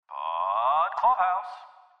Clubhouse.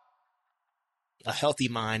 A healthy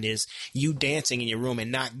mind is you dancing in your room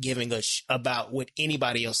and not giving a about what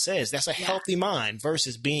anybody else says. That's a healthy mind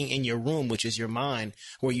versus being in your room, which is your mind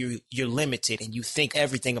where you're limited and you think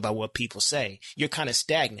everything about what people say. You're kind of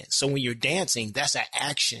stagnant. So when you're dancing, that's an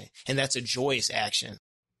action, and that's a joyous action.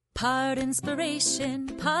 Part inspiration,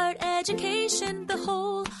 part education, the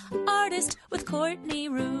whole artist with Courtney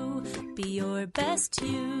Rue. Be your best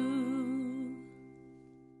you.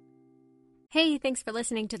 Hey, thanks for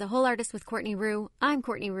listening to The Whole Artist with Courtney Rue. I'm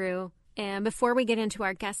Courtney Rue. And before we get into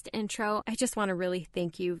our guest intro, I just want to really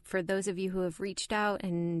thank you for those of you who have reached out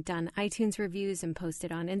and done iTunes reviews and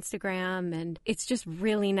posted on Instagram. And it's just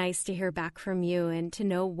really nice to hear back from you and to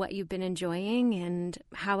know what you've been enjoying and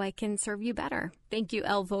how I can serve you better. Thank you,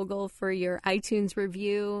 Elle Vogel, for your iTunes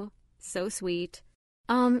review. So sweet.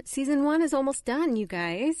 Season 1 is almost done, you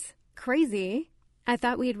guys. Crazy. I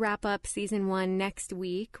thought we'd wrap up season 1 next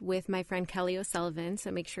week with my friend Kelly O'Sullivan,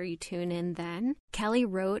 so make sure you tune in then. Kelly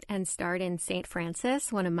wrote and starred in St.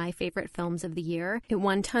 Francis, one of my favorite films of the year. It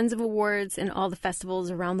won tons of awards in all the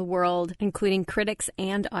festivals around the world, including critics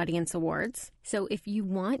and audience awards. So if you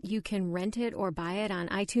want, you can rent it or buy it on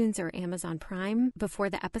iTunes or Amazon Prime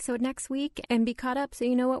before the episode next week and be caught up so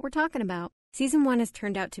you know what we're talking about. Season 1 has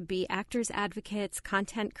turned out to be actors advocates,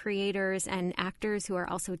 content creators, and actors who are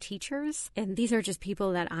also teachers. And these are just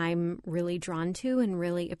people that I'm really drawn to and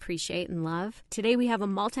really appreciate and love. Today we have a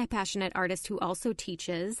multi-passionate artist who also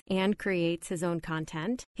teaches and creates his own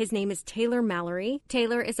content. His name is Taylor Mallory.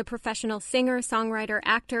 Taylor is a professional singer, songwriter,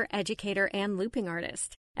 actor, educator, and looping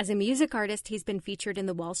artist. As a music artist, he's been featured in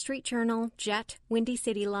the Wall Street Journal, Jet, Windy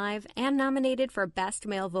City Live, and nominated for Best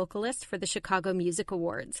Male Vocalist for the Chicago Music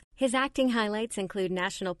Awards. His acting highlights include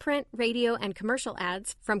national print, radio, and commercial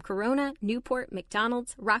ads from Corona, Newport,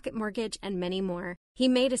 McDonald's, Rocket Mortgage, and many more. He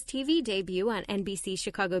made his TV debut on NBC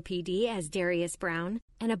Chicago PD as Darius Brown.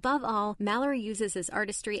 And above all, Mallory uses his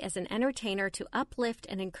artistry as an entertainer to uplift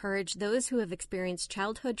and encourage those who have experienced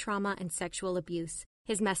childhood trauma and sexual abuse.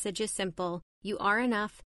 His message is simple. You are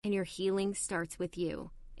enough, and your healing starts with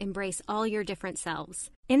you. Embrace all your different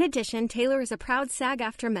selves. In addition, Taylor is a proud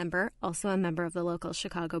SAG-AFTRA member, also a member of the local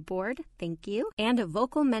Chicago board, thank you, and a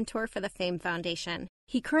vocal mentor for the Fame Foundation.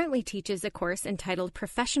 He currently teaches a course entitled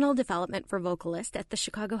Professional Development for Vocalists at the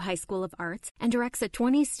Chicago High School of Arts and directs a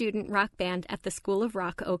 20-student rock band at the School of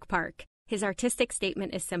Rock, Oak Park. His artistic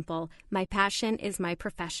statement is simple: my passion is my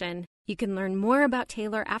profession. You can learn more about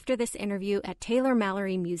Taylor after this interview at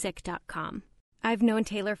taylormallorymusic.com. I've known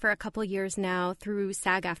Taylor for a couple years now through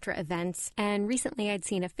SAG-AFTRA events, and recently I'd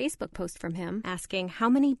seen a Facebook post from him asking, how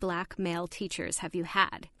many Black male teachers have you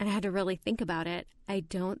had? And I had to really think about it. I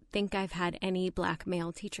don't think I've had any Black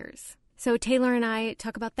male teachers. So Taylor and I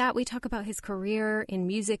talk about that. We talk about his career in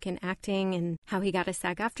music and acting and how he got a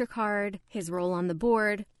SAG-AFTRA card, his role on the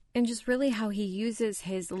board, and just really how he uses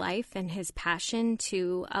his life and his passion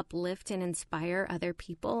to uplift and inspire other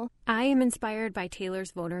people. I am inspired by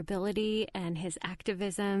Taylor's vulnerability and his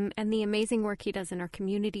activism and the amazing work he does in our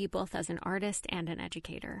community, both as an artist and an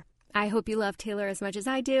educator. I hope you love Taylor as much as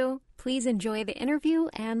I do. Please enjoy the interview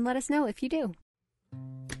and let us know if you do.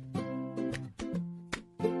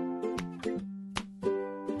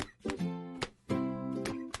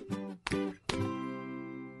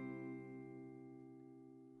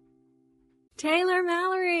 Taylor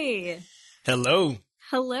Mallory. Hello.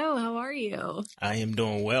 Hello, how are you? I am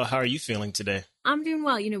doing well. How are you feeling today? I'm doing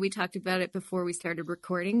well. You know, we talked about it before we started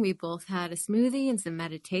recording. We both had a smoothie and some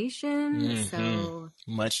meditation, so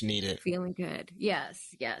much needed. Feeling good.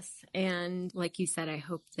 Yes, yes. And like you said, I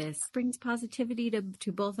hope this brings positivity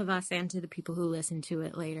to both of us and to the people who listen to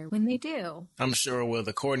it later when they do. I'm sure will.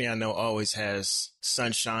 The Courtney I know always has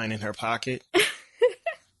sunshine in her pocket.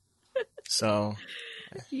 So...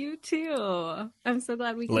 You too. I'm so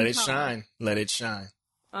glad we can let it talk. shine. Let it shine.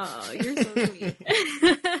 Oh, you're so sweet.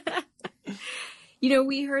 You know,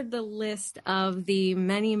 we heard the list of the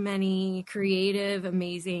many, many creative,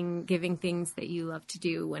 amazing, giving things that you love to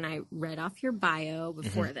do when I read off your bio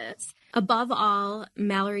before this. Above all,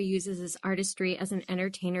 Mallory uses his artistry as an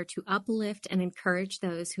entertainer to uplift and encourage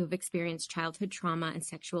those who have experienced childhood trauma and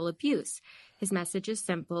sexual abuse. His message is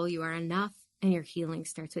simple: you are enough, and your healing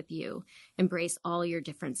starts with you. Embrace all your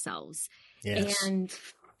different selves. Yes. And,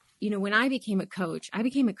 you know, when I became a coach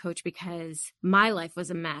because my life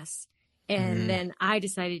was a mess. And then I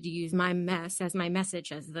decided to use my mess as my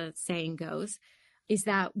message, as the saying goes. Is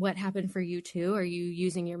that what happened for you too? Are you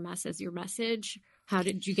using your mess as your message? How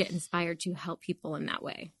did you get inspired to help people in that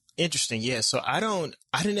way? Interesting. Yeah. So I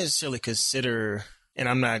didn't necessarily consider and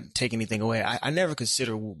I'm not taking anything away, I never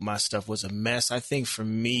considered my stuff was a mess. I think for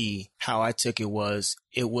me, how I took it was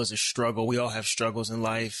a struggle. We all have struggles in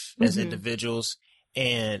life as individuals.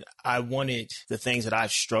 And I wanted the things that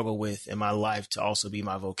I've struggled with in my life to also be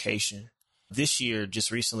my vocation. This year,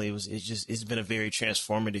 just recently, it's been a very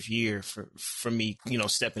transformative year for me,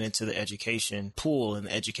 stepping into the education pool and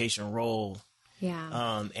the education role.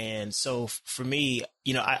 Yeah. And so for me,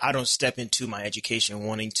 I don't step into my education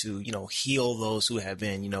wanting to, heal those who have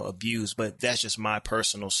been, abused, but that's just my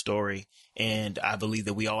personal story. And I believe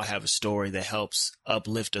that we all have a story that helps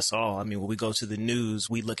uplift us all. I mean, when we go to the news,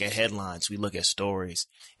 we look at headlines, we look at stories.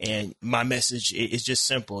 And my message is just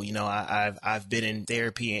simple. I've been in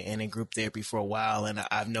therapy and in group therapy for a while, and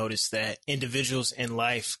I've noticed that individuals in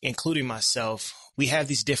life, including myself, we have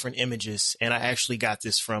these different images. And I actually got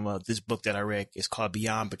this from this book that I read. It's called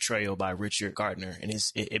Beyond Betrayal by Richard Gardner. And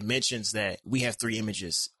it mentions that we have three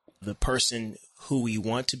images: the person who we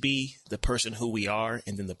want to be, the person who we are,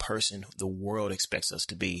 and then the person the world expects us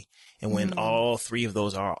to be. And when all three of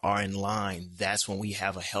those are in line, that's when we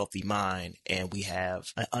have a healthy mind and we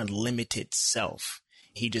have an unlimited self.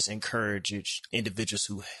 He just encouraged individuals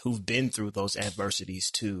who've been through those adversities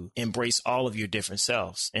to embrace all of your different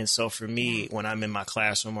selves. And so for me, when I'm in my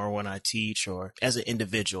classroom or when I teach or as an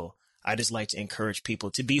individual, I just like to encourage people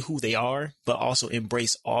to be who they are, but also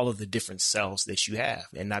embrace all of the different selves that you have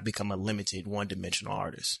and not become a limited one-dimensional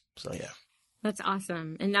artist. So, yeah. That's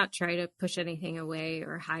awesome. And not try to push anything away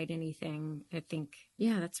or hide anything. I think,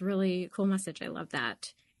 that's a really cool message. I love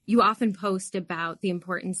that. You often post about the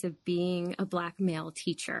importance of being a Black male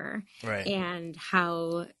teacher, right, and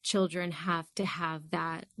how children have to have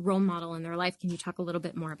that role model in their life. Can you talk a little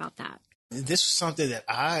bit more about that? This was something that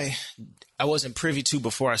I wasn't privy to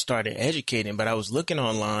before I started educating, but I was looking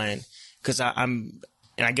online because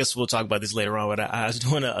and I guess we'll talk about this later on, but I was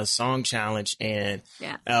doing a song challenge, and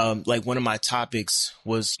like one of my topics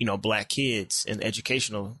was, Black kids in the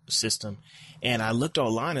educational system. And I looked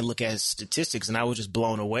online and looked at statistics, and I was just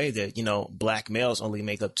blown away that, Black males only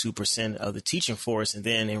make up 2% of the teaching force. And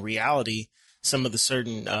then in reality, some of the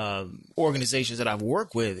certain organizations that I've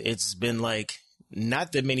worked with, it's been like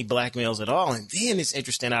not that many Black males at all. And then it's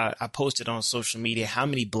interesting. I posted on social media, how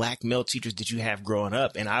many Black male teachers did you have growing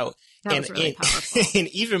up? And that was really powerful. And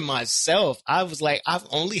even myself, I was like, I've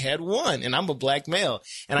only had one, and I'm a Black male.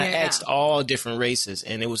 And I asked all different races,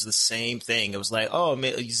 and it was the same thing. It was like,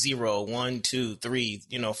 0, 1, 2, 3,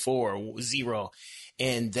 4, 0.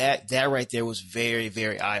 And that right there was very,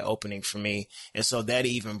 very eye-opening for me. And so that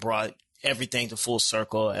even brought everything to full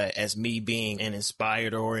circle as me being an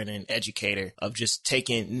inspired or an educator of just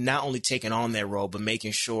not only taking on that role, but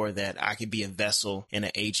making sure that I could be a vessel and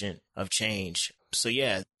an agent of change. So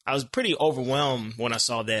yeah, I was pretty overwhelmed when I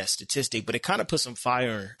saw that statistic, but it kind of put some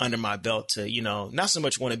fire under my belt to, not so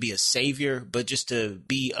much want to be a savior, but just to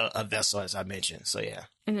be a vessel, as I mentioned. So yeah.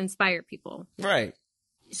 And inspire people. Right.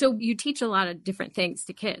 So you teach a lot of different things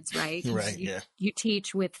to kids, right? Right, You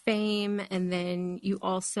teach with FAME, and then you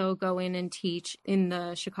also go in and teach in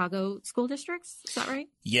the Chicago school districts. Is that right?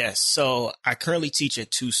 Yes. So I currently teach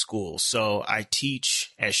at 2 schools. So I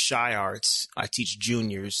teach at Shy Arts. I teach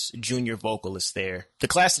junior vocalists there. The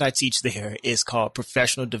class that I teach there is called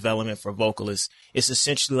Professional Development for Vocalists. It's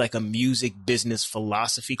essentially like a music business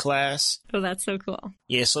philosophy class. Oh, that's so cool.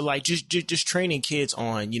 Yeah. So like just training kids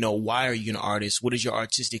on, why are you an artist? What is your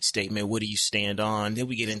artistic statement? What do you stand on? Then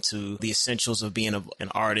we get into the essentials of being an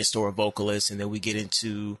artist or a vocalist. And then we get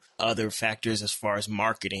into other factors as far as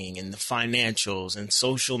marketing and the financials and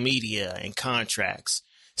social media and contracts.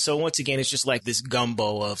 So once again, it's just like this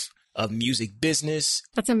gumbo of music business.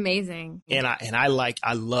 That's amazing. And I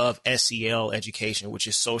love SEL education, which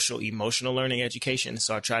is social emotional learning education.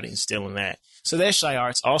 So I try to instill in that. So that's Shy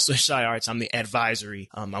Arts. Also Shy Arts, I'm the advisory.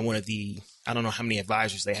 I'm one of I don't know how many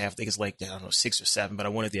advisors they have. I think it's like, 6 or 7, but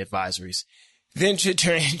I'm one of the advisories. Then to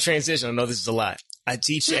transition, I know this is a lot. I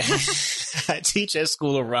teach at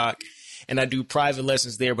School of Rock, and I do private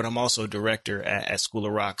lessons there, but I'm also a director at School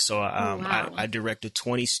of Rock. So I direct a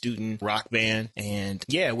 20-student rock band, and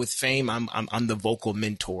with FAME, I'm the vocal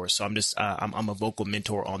mentor. So I'm a vocal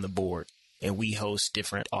mentor on the board, and we host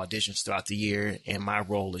different auditions throughout the year. And my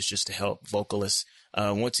role is just to help vocalists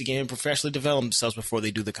once again professionally develop themselves before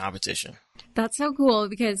they do the competition. That's so cool,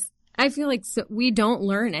 because I feel like we don't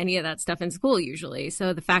learn any of that stuff in school usually.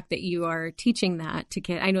 So the fact that you are teaching that to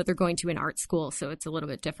kids, I know they're going to an art school, so it's a little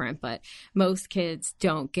bit different, but most kids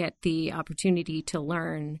don't get the opportunity to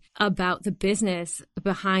learn about the business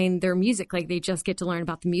behind their music. Like they just get to learn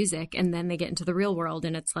about the music and then they get into the real world.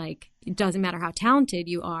 And it's like, it doesn't matter how talented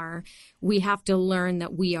you are. We have to learn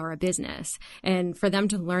that we are a business. And for them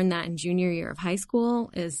to learn that in junior year of high school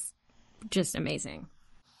is just amazing.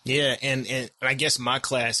 Yeah, and I guess my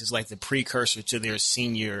class is like the precursor to their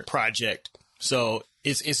senior project. So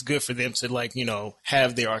it's good for them to like, you know,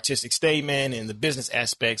 have their artistic statement and the business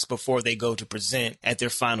aspects before they go to present at their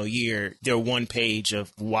final year, their one page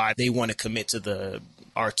of why they want to commit to the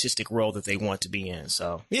artistic role that they want to be in.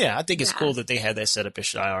 So yeah, I think it's cool that they have that set up at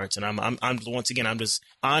Shy Arts. And I'm once again, I'm just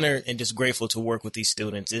honored and just grateful to work with these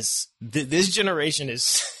students. This generation is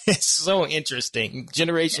so interesting.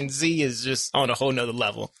 Generation Z is just on a whole nother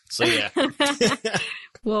level. So yeah.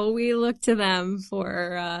 Well, we look to them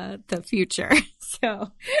for the future.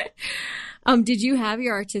 So, did you have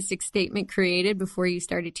your artistic statement created before you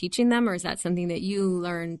started teaching them, or is that something that you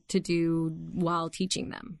learned to do while teaching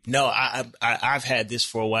them? No, I've had this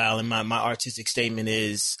for a while, and my artistic statement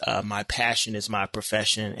is my passion is my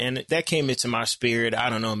profession, and that came into my spirit, I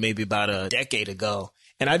don't know, maybe about a decade ago.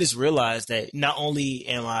 And I just realized that not only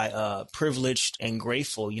am I privileged and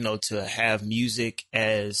grateful, you know, to have music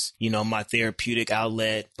as, you know, my therapeutic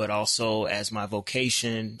outlet, but also as my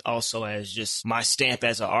vocation, also as just my stamp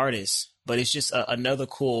as an artist. But it's just another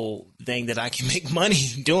cool thing that I can make money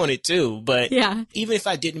doing it too. But yeah, even if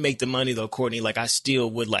I didn't make the money though, Courtney, like I still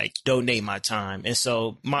would like donate my time. And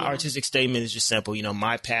so my artistic statement is just simple. You know,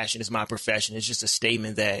 my passion is my profession. It's just a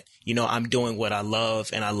statement that, you know, I'm doing what I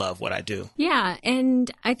love and I love what I do. Yeah.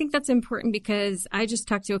 And I think that's important because I just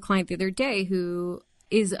talked to a client the other day who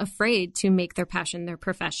is afraid to make their passion their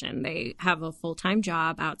profession. They have a full-time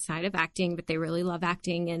job outside of acting, but they really love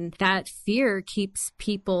acting. And that fear keeps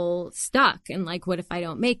people stuck. And like, what if I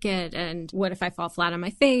don't make it? And what if I fall flat on my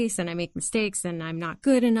face and I make mistakes and I'm not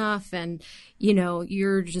good enough? And, you know,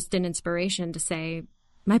 you're just an inspiration to say,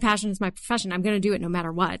 my passion is my profession. I'm going to do it no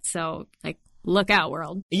matter what. So like, look out,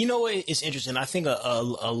 world. You know what? It's interesting. I think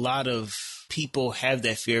a lot of people have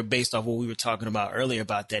that fear based off what we were talking about earlier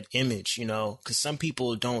about that image, you know, because some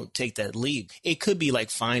people don't take that leap. It could be like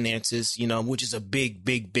finances, you know, which is a big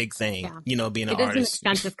thing, you know, being an artist. It is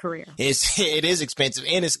an expensive career. It is expensive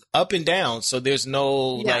and it's up and down. So there's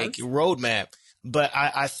no like roadmap. But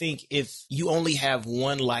I think if you only have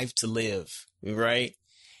one life to live, right?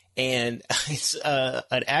 And it's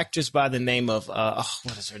an actress by the name of,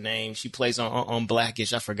 what is her name? She plays on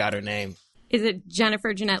Blackish. I forgot her name. Is it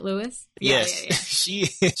Jennifer Jeanette Lewis? Yes. Yeah.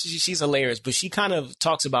 She's hilarious, but she kind of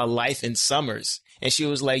talks about life in summers. And she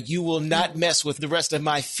was like, you will not mess with the rest of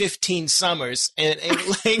my 15 summers. And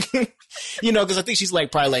like, you know, because I think she's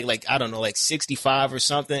like probably like, I don't know, like 65 or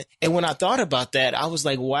something. And when I thought about that, I was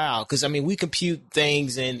like, wow. Because I mean, we compute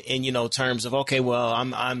things in, you know, terms of, okay, well,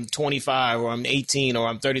 I'm 25 or I'm 18 or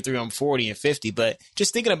I'm 33 or I'm 40 and 50. But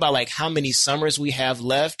just thinking about like how many summers we have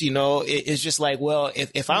left, you know, it's just like, well,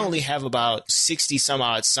 if I only have about 60 some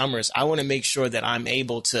odd summers, I want to make sure that I'm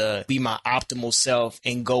able to be my optimal self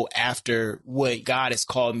and go after what God has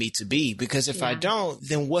called me to be. Because if I don't,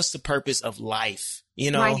 then what's the purpose of life?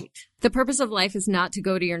 You know, right. The purpose of life is not to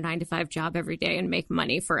go to your 9-to-5 job every day and make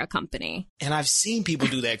money for a company. And I've seen people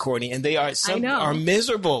do that, Courtney, and they are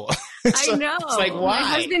miserable. So I know. It's like, why? My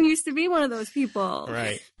husband used to be one of those people.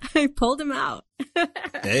 Right. I pulled him out.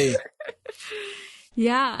 Hey.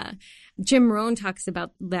 Yeah. Jim Rohn talks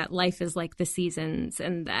about that life is like the seasons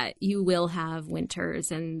and that you will have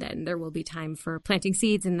winters and then there will be time for planting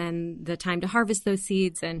seeds and then the time to harvest those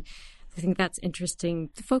seeds. And I think that's interesting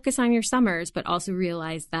to focus on your summers, but also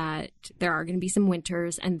realize that there are going to be some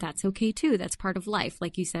winters and that's okay too. That's part of life.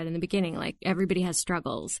 Like you said in the beginning, like everybody has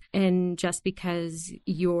struggles. And just because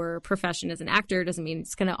your profession as an actor doesn't mean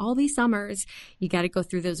it's going to all be summers. You got to go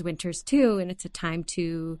through those winters too. And it's a time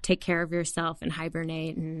to take care of yourself and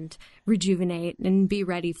hibernate and rejuvenate and be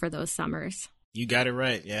ready for those summers. You got it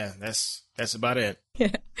right. Yeah, that's about it.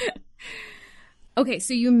 Yeah. Okay,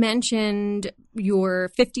 so you mentioned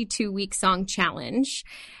your 52-week song challenge.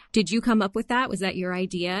 Did you come up with that? Was that your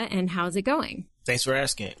idea? And how's it going? Thanks for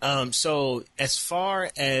asking. So as far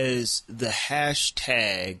as the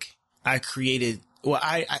hashtag, I created, well,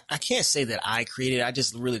 I can't say that I created it. I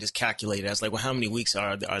just really just calculated. I was like, well, how many weeks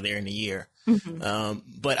are there in a year? Mm-hmm.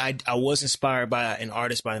 But I was inspired by an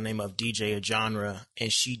artist by the name of DJ Genre,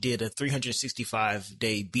 and she did a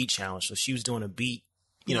 365-day beat challenge. So she was doing a beat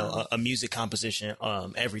a music composition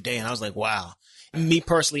every day. And I was like, wow. Me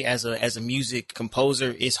personally, as a music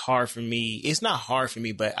composer, it's hard for me. It's not hard for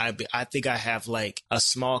me, but I think I have like a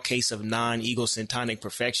small case of non-egocentric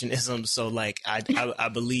perfectionism. So like I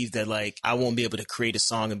believe that like I won't be able to create a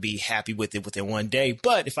song and be happy with it within one day.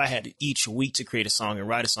 But if I had each week to create a song and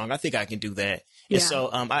write a song, I think I can do that. Yeah. And so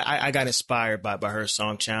I got inspired by her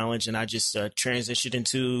song challenge, and I just transitioned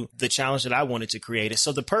into the challenge that I wanted to create. And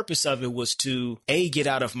so the purpose of it was to get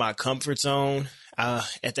out of my comfort zone.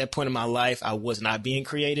 At that point in my life, I was not being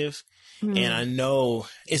creative. And I know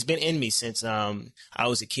it's been in me since I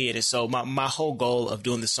was a kid. And so my whole goal of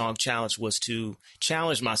doing the song challenge was to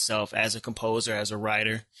challenge myself as a composer, as a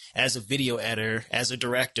writer, as a video editor, as a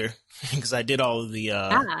director, because I did all of the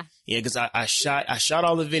because I shot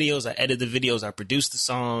all the videos, I edited the videos, I produced the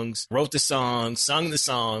songs, wrote the songs, sung the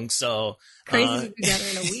songs. So crazy to do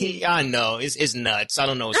that in a week. I know it's nuts. I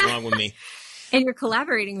don't know what's wrong with me. And you're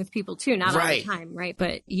collaborating with people too, not all the time, right?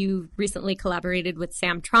 But you recently collaborated with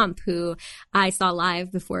Sam Trump, who I saw live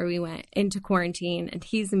before we went into quarantine, and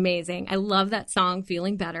he's amazing. I love that song,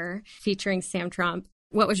 Feeling Better, featuring Sam Trump.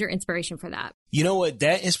 What was your inspiration for that? You know what?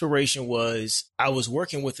 That inspiration was, I was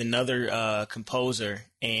working with another composer,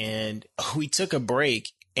 and we took a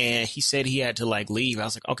break. And he said he had to like leave. I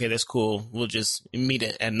was like, okay, that's cool. We'll just meet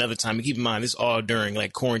at another time. And keep in mind, this is all during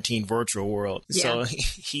like quarantine virtual world. Yeah. So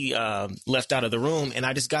he left out of the room, and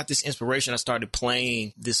I just got this inspiration. I started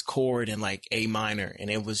playing this chord in like A minor, and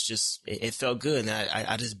it was just, it felt good. And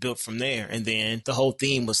I just built from there. And then the whole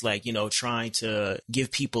theme was like, trying to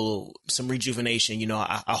give people some rejuvenation.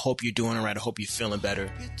 I hope you're doing all right. I hope you're feeling better.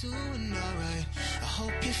 You're doing all right. I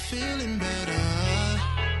hope you're feeling better.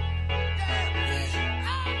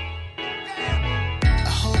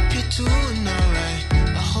 Doing all right.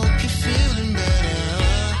 I hope you're feeling better.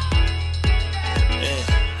 Yeah.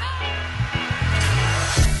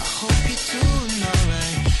 I hope you're doing all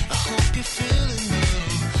right. I hope you're feeling better.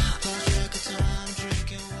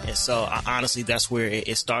 And so honestly, that's where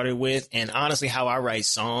it started with. And honestly, how I write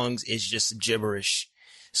songs is just gibberish.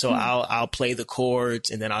 So I'll play the chords,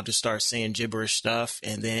 and then I'll just start saying gibberish stuff,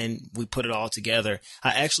 and then we put it all together.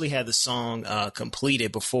 I actually had the song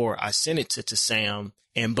completed before I sent it to Sam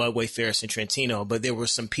and Budway, Ferris, and Trentino, but there were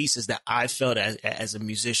some pieces that I felt as a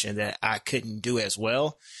musician that I couldn't do as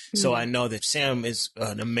well. So I know that Sam is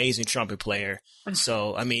an amazing trumpet player.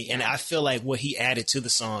 So, I mean, and I feel like what he added to the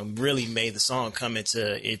song really made the song come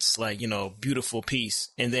into its like, beautiful piece.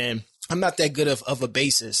 And then I'm not that good of a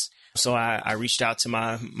bassist. So I reached out to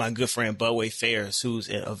my good friend Budway Ferris, who's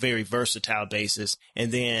a very versatile bassist.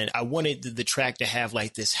 And then I wanted the track to have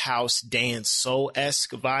like this house dance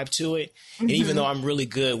soul-esque vibe to it. And even though I'm really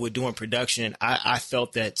good with doing production, I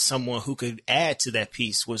felt that someone who could add to that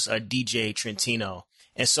piece was a DJ Trentino.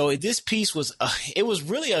 And so this piece was, it was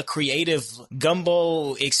really a creative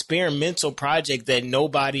gumbo experimental project that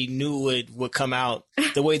nobody knew would come out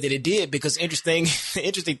the way that it did. Because interesting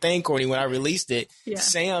thing, Courtney, when I released it,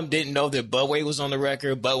 Sam didn't know that Budway was on the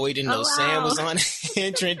record. Budway didn't know Sam was on it.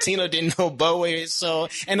 And Trentino didn't know Budway. So,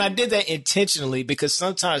 and I did that intentionally because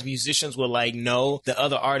sometimes musicians will like know the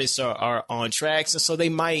other artists are on tracks. And so they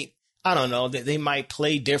might, I don't know, they might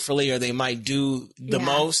play differently or they might do the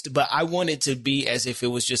most, but I wanted to be as if it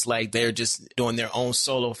was just like they're just doing their own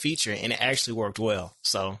solo feature, and it actually worked well.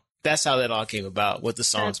 So that's how that all came about with the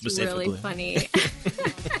song. That's specifically. Really funny.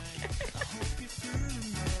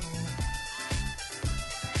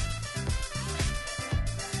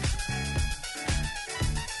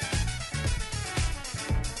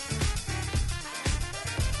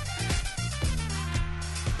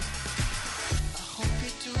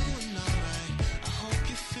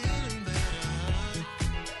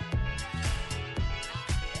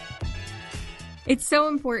 It's so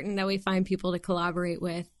important that we find people to collaborate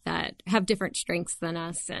with that have different strengths than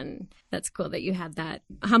us. And that's cool that you had that.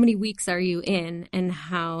 How many weeks are you in, and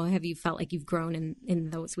how have you felt like you've grown in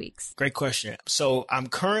those weeks? Great question. So I'm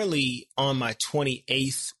currently on my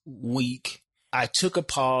 28th week. I took a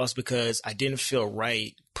pause because I didn't feel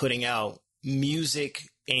right putting out music,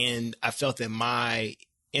 and I felt that my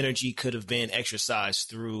energy could have been exercised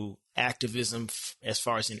through activism as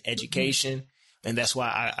far as in education. And that's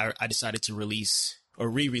why I decided to release or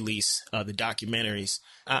re-release the documentaries.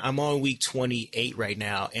 I'm on week 28 right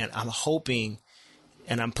now, and I'm hoping,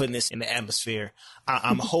 and I'm putting this in the atmosphere,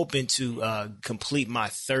 I'm hoping to complete my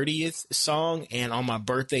 30th song. And on my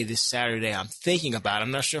birthday this Saturday, I'm thinking about it.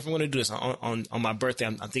 I'm not sure if I'm going to do this. On my birthday,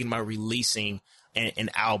 I'm thinking about releasing an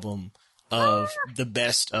album of the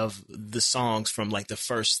best of the songs from like the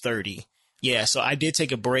first 30. Yeah, so I did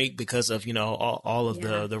take a break because of, all of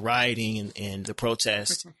the rioting and the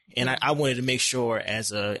protests. And I wanted to make sure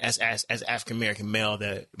as African American male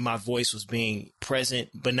that my voice was being present,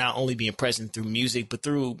 but not only being present through music, but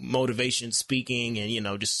through motivation, speaking,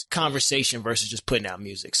 and, just conversation versus just putting out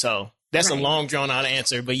music. So that's a long drawn out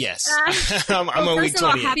answer, but yes, I'm on week 20. First of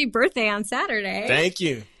all, happy birthday on Saturday. Thank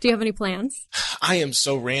you. Do you have any plans? I am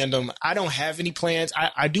so random. I don't have any plans.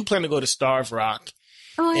 I do plan to go to Starved Rock.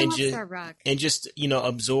 Oh, I love Starved Rock. And just,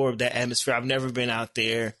 absorb that atmosphere. I've never been out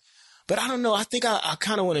there. But I don't know. I think I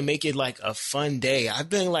kind of want to make it like a fun day. I've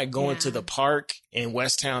been like going to the park in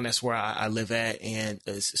West Town. That's where I live at. And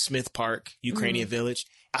Smith Park, Ukrainian Village.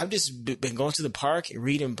 I've just been going to the park and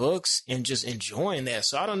reading books and just enjoying that.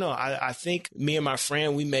 So I don't know. I think me and my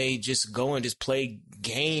friend, we may just go and just play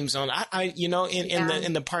games on, in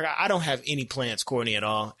the park. I don't have any plans, Courtney, at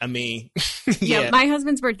all. I mean, my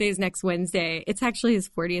husband's birthday is next Wednesday. It's actually his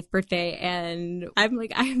 40th birthday. And I'm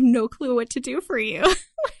like, I have no clue what to do for you.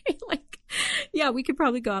 We could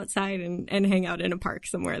probably go outside and hang out in a park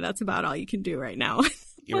somewhere. That's about all you can do right now.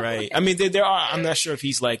 You're right. I mean, there are, I'm not sure if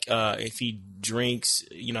he's like, if he drinks,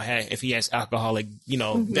 if he has alcoholic,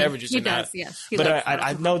 beverages he or does, not. Yes. But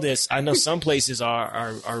I know this. I know some places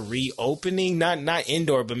are reopening, not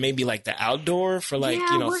indoor, but maybe like the outdoor for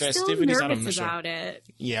festivities. Still I'm nervous not about it.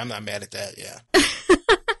 Yeah, I'm not mad at that. Yeah.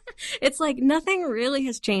 It's like nothing really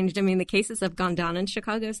has changed. I mean, the cases have gone down in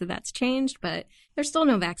Chicago, so that's changed, but there's still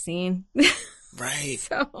no vaccine. Right.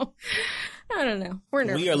 So, I don't know. We're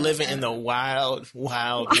nervous. We are living in the wild,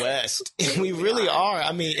 wild west. And we really are.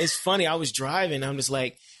 I mean, it's funny. I was driving. I'm just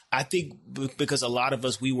like, I think because a lot of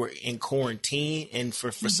us, we were in quarantine, and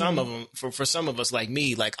for some of them, for some of us like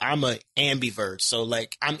me, like I'm a ambivert. So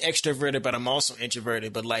like I'm extroverted, but I'm also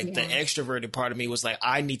introverted. But like the extroverted part of me was like,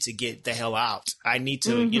 I need to get the hell out. I need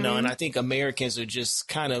to, and I think Americans are just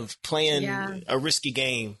kind of playing a risky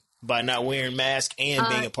game by not wearing masks and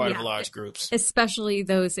being a part of large groups. Especially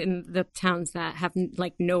those in the towns that have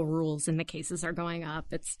like no rules and the cases are going up.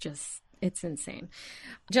 It's insane.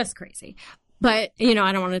 Just crazy. But, I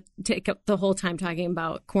don't want to take up the whole time talking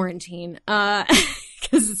about quarantine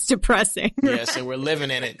because it's depressing. Right? Yeah, so we're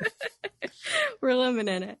living in it. We're living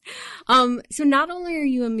in it. So not only are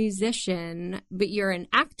you a musician, but you're an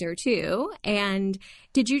actor too. And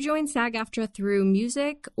did you join SAG-AFTRA through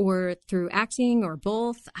music or through acting or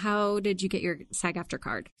both? How did you get your SAG-AFTRA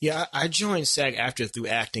card? Yeah, I joined SAG-AFTRA through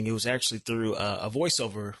acting. It was actually through a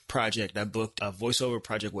voiceover project. I booked a voiceover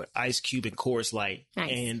project with Ice Cube and Chorus Light.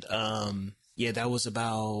 Nice. And that was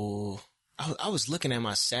about... I was looking at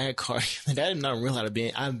my SAG card. I did not realize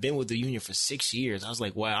I've been with the union for 6 years. I was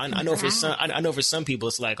like, wow. I know for some people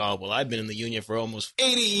it's like, oh, well, I've been in the union for almost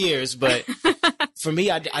 80 years. But for me,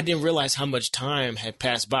 I didn't realize how much time had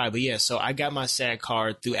passed by. But yeah, so I got my SAG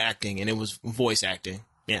card through acting, and it was voice acting.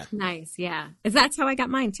 Yeah. Nice. Yeah. That's how I got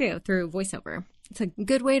mine too, through voiceover. It's a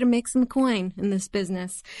good way to make some coin in this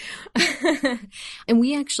business. And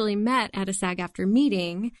we actually met at a SAG-AFTRA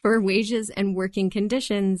meeting for wages and working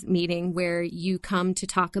conditions meeting where you come to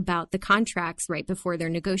talk about the contracts right before they're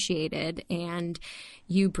negotiated, and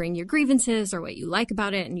you bring your grievances or what you like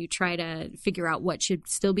about it, and you try to figure out what should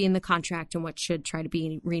still be in the contract and what should try to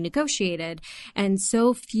be renegotiated. And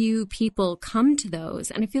so few people come to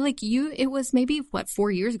those. And I feel like it was maybe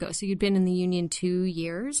 4 years ago. So you'd been in the union 2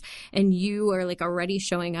 years and you are like already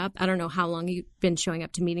showing up. I don't know how long you've been showing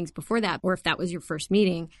up to meetings before that, or if that was your first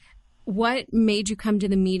meeting. What made you come to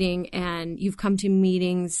the meeting? And you've come to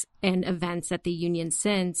meetings and events at the union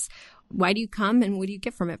since. Why do you come, and what do you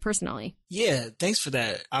get from it personally? Yeah, thanks for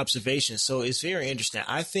that observation. So it's very interesting.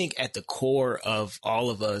 I think at the core of all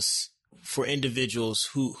of us, for individuals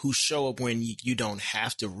who show up when you don't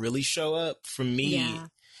have to really show up, for me,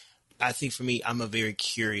 I think for me, I'm a very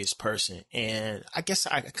curious person, and I guess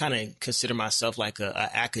I kind of consider myself like a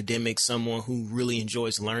academic, someone who really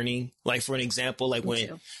enjoys learning. Like for an example, like when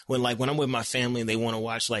I'm with my family and they want to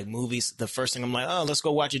watch like movies, the first thing I'm like, oh, let's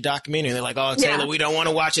go watch a documentary. And they're like, oh, Taylor, we don't want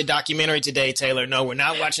to watch a documentary today, Taylor. No, we're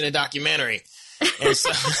not watching a documentary. And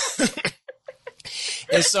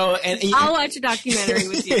so, I'll watch a documentary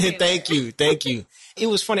with you. Thank you. It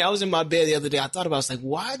was funny. I was in my bed the other day. I thought about, I was like,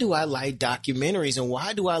 why do I like documentaries and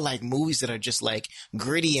why do I like movies that are just like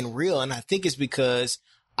gritty and real? And I think it's because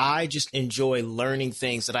I just enjoy learning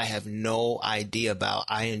things that I have no idea about.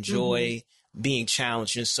 I enjoy being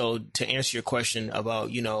challenged. And so to answer your question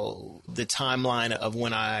about, the timeline of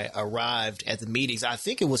when I arrived at the meetings, I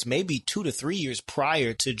think it was maybe 2 to 3 years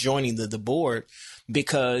prior to joining the board,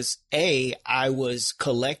 because I was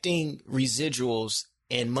collecting residuals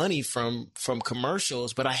and money from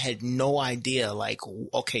commercials, but I had no idea, like,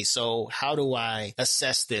 okay, so how do I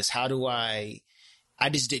assess this? I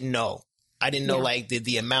just didn't know. I didn't know like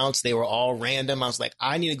the amounts. They were all random. I was like,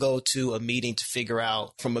 I need to go to a meeting to figure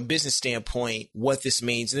out from a business standpoint what this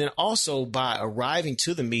means. And then also by arriving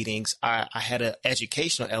to the meetings, I had an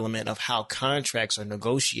educational element of how contracts are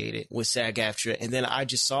negotiated with SAG-AFTRA. And then I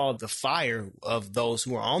just saw the fire of those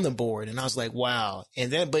who were on the board. And I was like, wow. And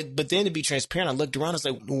then, but then to be transparent, I looked around. I was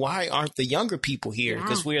like, why aren't the younger people here?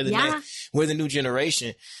 Because we're the new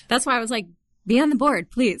generation. That's why I was like, be on the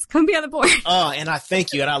board, please. Come be on the board. Oh, and I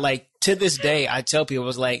thank you. And I like, to this day, I tell people, I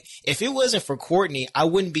was like, if it wasn't for Courtney, I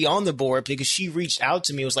wouldn't be on the board, because she reached out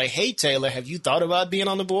to me. It was like, hey, Taylor, have you thought about being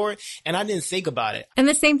on the board? And I didn't think about it. And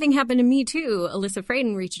the same thing happened to me, too. Alyssa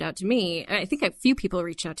Frayden reached out to me. I think a few people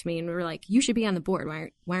reached out to me and were like, you should be on the board.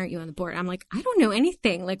 Why aren't you on the board? I'm like, I don't know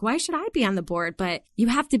anything. Like, why should I be on the board? But you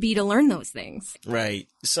have to be to learn those things. Right.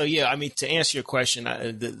 So, yeah, I mean, to answer your question,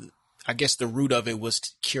 I guess the root of it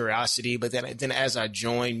was curiosity. But then as I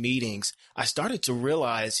joined meetings, I started to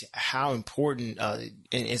realize how important, I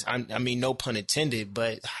mean, no pun intended,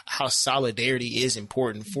 but how solidarity is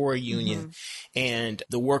important for a union and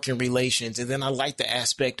the working relations. And then I like the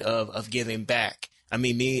aspect of giving back. I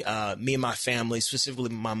mean, me and my family,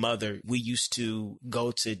 specifically my mother, we used to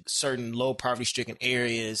go to certain low poverty stricken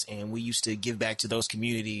areas, and we used to give back to those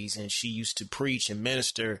communities. And she used to preach and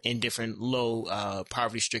minister in different low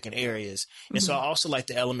poverty stricken areas. And so I also like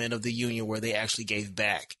the element of the union where they actually gave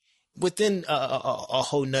back. Within a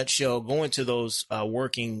whole nutshell, going to those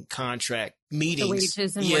working contract meetings,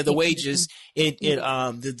 the wages.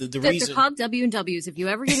 The reason they're called W&Ws. If you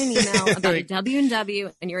ever get an email about a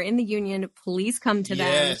W&W and you're in the union, please come to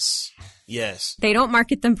them. Yes. They don't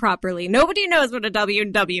market them properly. Nobody knows what a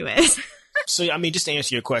W&W is. So, I mean, just to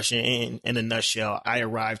answer your question in a nutshell, I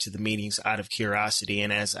arrived to the meetings out of curiosity.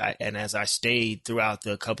 And as I stayed throughout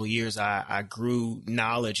the couple of years, I grew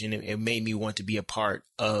knowledge, and it made me want to be a part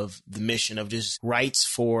of the mission of just rights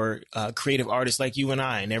for creative artists like you and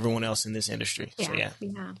I and everyone else in this industry. Yeah.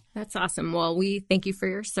 That's awesome. Well, we thank you for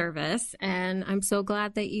your service. And I'm so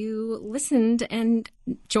glad that you listened and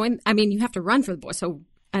joined. I mean, you have to run for the board. So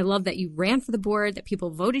I love that you ran for the board, that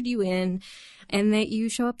people voted you in, and that you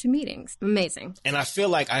show up to meetings. Amazing. And I feel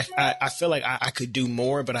like I could do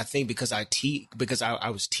more, but I think because I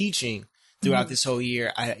was teaching throughout this whole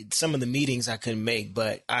year, some of the meetings I couldn't make,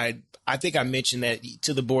 but I think I mentioned that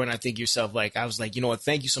to the board, and I think yourself, like, I was like, you know what,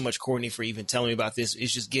 thank you so much, Courtney, for even telling me about this.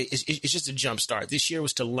 It's just a jump start. This year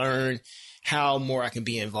was to learn how more I can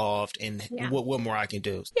be involved and what more I can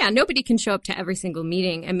do. Yeah, nobody can show up to every single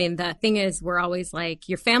meeting. I mean, the thing is, we're always like,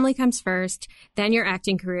 your family comes first, then your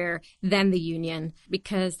acting career, then the union,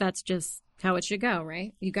 because that's just how it should go,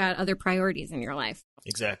 right? You got other priorities in your life.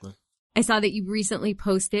 Exactly. I saw that you recently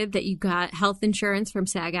posted that you got health insurance from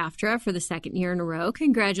SAG-AFTRA for the second year in a row.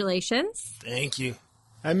 Congratulations. Thank you.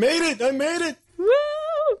 I made it. Woo!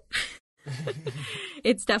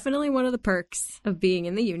 It's definitely one of the perks of being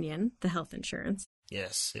in the union, the health insurance.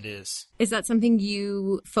 Yes, it is. Is that something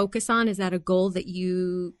you focus on? Is that a goal that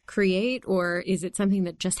you create, or is it something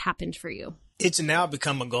that just happened for you? It's now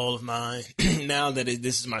become a goal of mine now that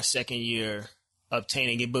this is my second year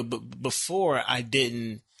obtaining it. But before I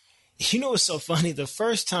didn't. You know, it's so funny. The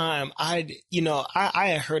first time I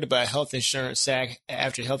had heard about health insurance,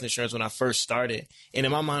 SAG-AFTRA health insurance when I first started. And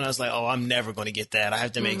in my mind, I was like, oh, I'm never going to get that. I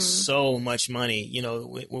have to make so much money,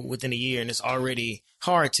 within a year. And it's already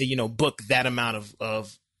hard to, book that amount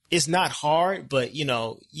of it's not hard, but,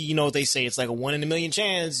 what they say, it's like a 1 in a million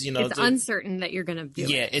chance, It's uncertain that you're going to do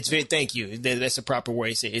it. Yeah, thank you. That's a proper way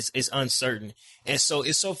to say it. It's uncertain. And so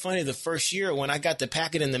it's so funny. The first year when I got the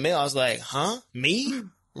packet in the mail, I was like, huh? Me?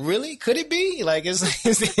 Really? Could it be? Like, is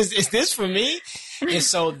this for me? And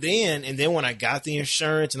so then when I got the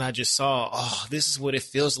insurance and I just saw, oh, this is what it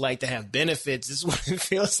feels like to have benefits. This is what it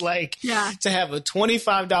feels like to have a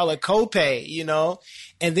 $25 copay,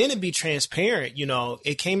 and then to be transparent,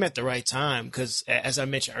 it came at the right time. Because as I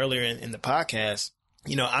mentioned earlier in the podcast,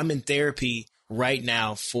 I'm in therapy right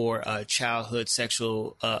now for childhood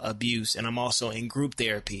sexual abuse. And I'm also in group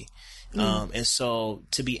therapy. And so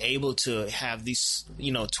to be able to have these,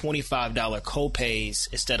 $25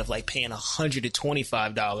 copays instead of like paying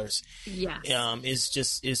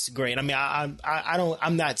 $125, is great. I mean,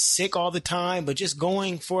 I'm not sick all the time, but just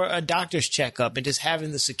going for a doctor's checkup and just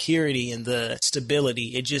having the security and the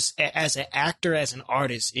stability, it just, as an actor, as an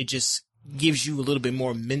artist, it just gives you a little bit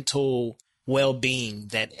more mental well-being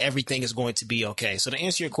that everything is going to be okay. So to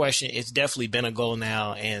answer your question, it's definitely been a goal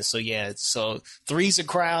now. And so, so 3's a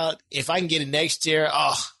crowd. If I can get it next year,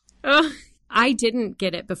 I didn't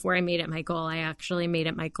get it before I made it my goal. I actually made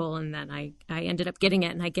it my goal, and then I ended up getting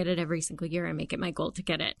it, and I get it every single year. I make it my goal to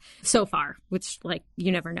get it so far, which, like,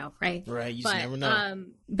 you never know, right? Right. You just never know.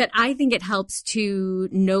 But I think it helps to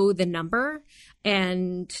know the number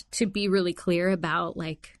and to be really clear about,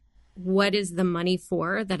 like, what is the money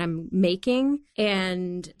for that I'm making,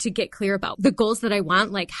 and to get clear about the goals that I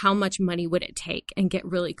want, like how much money would it take, and get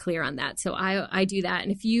really clear on that. So I do that.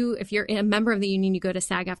 And if you're a member of the union, you go to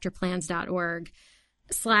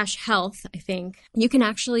sagafterplans.org/health, I think, you can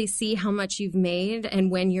actually see how much you've made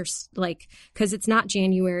and when you're like, because it's not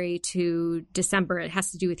January to December, it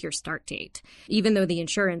has to do with your start date. Even though the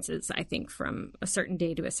insurance is, I think, from a certain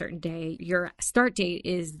day to a certain day, your start date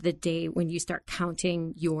is the day when you start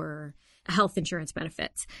counting your health insurance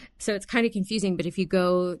benefits. So it's kind of confusing, but if you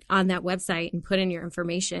go on that website and put in your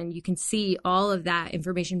information, you can see all of that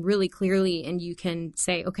information really clearly, and you can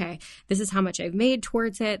say, okay, this is how much I've made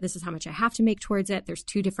towards it. This is how much I have to make towards it. There's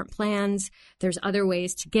 2 different plans. There's other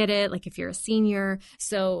ways to get it, like if you're a senior.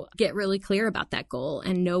 So get really clear about that goal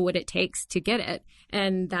and know what it takes to get it.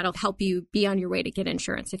 And that'll help you be on your way to get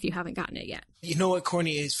insurance if you haven't gotten it yet. You know what,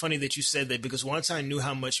 Courtney? It's funny that you said that, because once I knew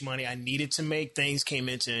how much money I needed to make, things came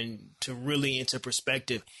into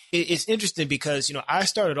perspective. It's interesting because, you know, I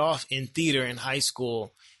started off in theater in high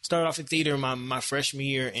school, started off in theater my freshman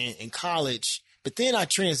year in college, but then I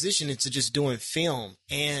transitioned into just doing film.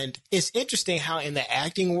 And it's interesting how in the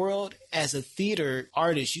acting world, as a theater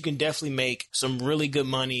artist, you can definitely make some really good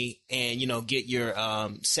money and, you know, get your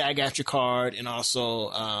SAG-AFTRA card and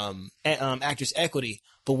also Actors Equity.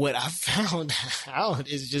 But what I found out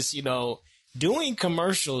is just, you know, doing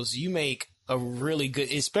commercials, you make a really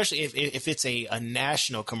good, especially if it's a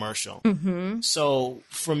national commercial. Mm-hmm. So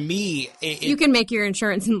for me, you can make your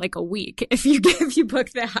insurance in like a week if you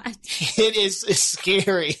book that. It's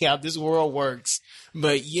scary how this world works,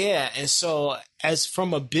 but yeah. And so, as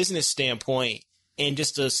from a business standpoint and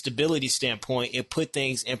just a stability standpoint, it put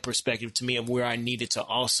things in perspective to me of where I needed to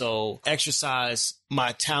also exercise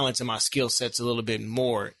my talents and my skill sets a little bit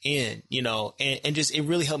more in, you know, and just, it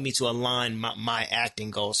really helped me to align my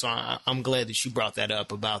acting goals. So I'm glad that you brought that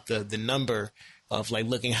up about the number of like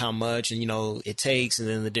looking how much and, you know, it takes, and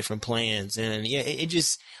then the different plans. And yeah, it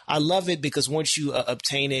just, I love it because once you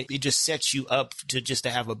obtain it, it just sets you up to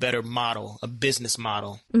have a better model, a business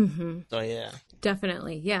model. Mm-hmm. So yeah.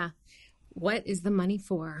 Definitely. Yeah. What is the money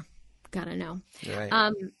for? Gotta know.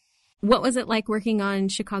 Right. What was it like working on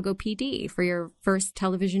Chicago PD for your first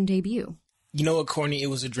television debut? You know what, Courtney? It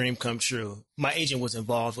was a dream come true. My agent was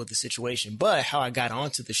involved with the situation, but how I got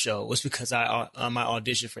onto the show was because I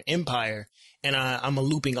auditioned for Empire, and I'm a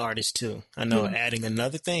looping artist too. I know, adding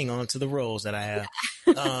another thing onto the roles that I have.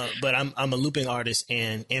 But I'm a looping artist,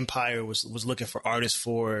 and Empire was looking for artists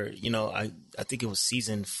for, you know, I think it was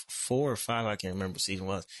season 4 or 5. I can't remember what season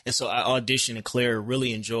was. And so I auditioned, and Claire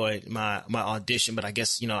really enjoyed my audition, but I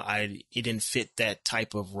guess, you know, it didn't fit that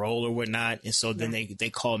type of role or whatnot. And so then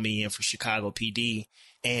they called me in for Chicago PD.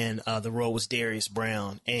 And the role was Darius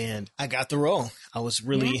Brown, and I got the role. I was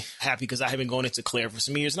really happy because I had been going into Claire for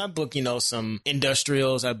some years, and I booked, you know, some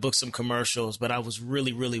industrials, I booked some commercials, but I was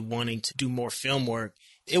really, really wanting to do more film work.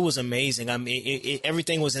 It was amazing. I mean,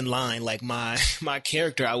 everything was in line. Like my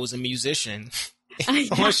character, I was a musician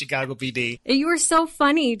on Chicago PD. You were so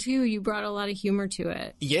funny too. You brought a lot of humor to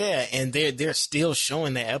it. Yeah, and they're still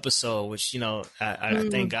showing that episode, which, you know, I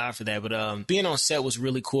thank God for that. But being on set was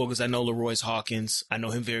really cool because I know LaRoyce Hawkins. I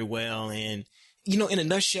know him very well, and you know, in a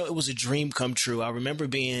nutshell, it was a dream come true. I remember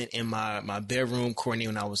being in my bedroom, Courtney,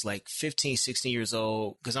 when I was like 15, 16 years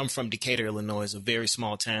old, because I'm from Decatur, Illinois. It's a very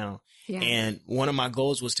small town. Yeah. And one of my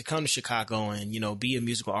goals was to come to Chicago and, you know, be a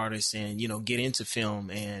musical artist and, you know, get into film.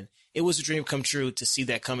 And it was a dream come true to see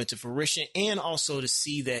that come into fruition, and also to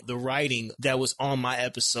see that the writing that was on my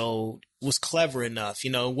episode was clever enough. You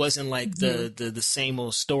know, it wasn't like the same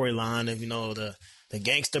old storyline of, you know, the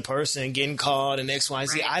gangster person getting caught and X, Y,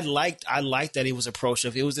 Z. Right. I liked that he was approached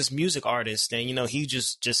of, it was this music artist, and, you know, he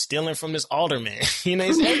just stealing from this alderman. You know,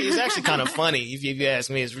 it's actually kind of funny. If you ask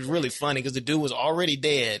me, it's really funny because the dude was already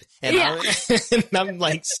dead, and, and I'm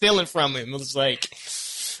like stealing from him. It was like,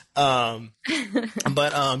 but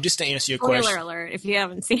just to answer your question. Spoiler alert if you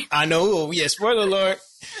haven't seen. I know, yeah, spoiler alert.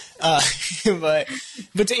 But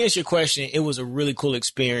to answer your question, it was a really cool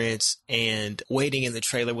experience, and waiting in the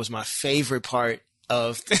trailer was my favorite part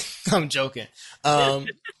of. I'm joking.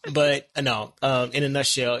 But no, in a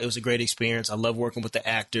nutshell, it was a great experience. I love working with the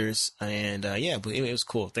actors, and yeah, but it was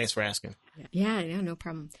cool. Thanks for asking. Yeah, no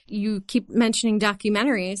problem. You keep mentioning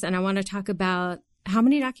documentaries, and I want to talk about, how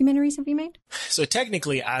many documentaries have you made? So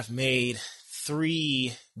technically, I've made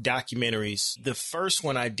 3 documentaries. The first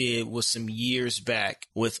one I did was some years back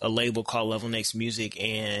with a label called Level Next Music,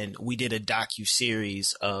 and we did a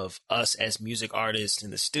docu-series of us as music artists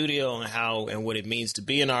in the studio and how and what it means to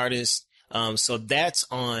be an artist. So that's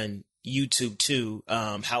on YouTube too.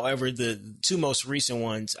 However, the 2 most recent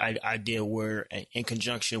ones I did were in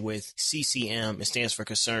conjunction with CCM. It stands for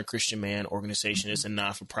Concerned Christian Man Organization. It's a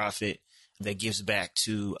non-for-profit that gives back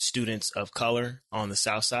to students of color on the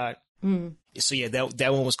South Side. So yeah,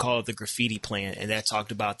 that one was called The Graffiti Plan, and that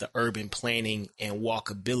talked about the urban planning and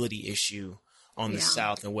walkability issue on the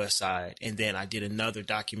South and West Side. And then I did another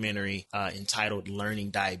documentary entitled Learning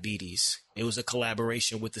Diabetes. It was a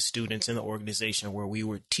collaboration with the students in the organization where we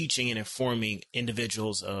were teaching and informing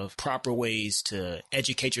individuals of proper ways to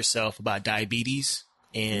educate yourself about diabetes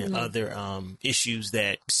and other issues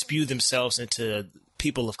that spew themselves into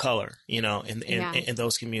people of color, in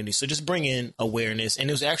those communities. So just bring in awareness. And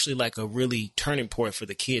it was actually like a really turning point for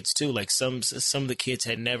the kids too. Like some of the kids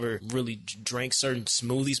had never really drank certain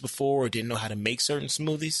smoothies before or didn't know how to make certain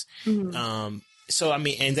smoothies. So, I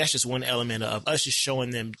mean, and that's just one element of us just showing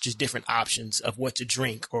them just different options of what to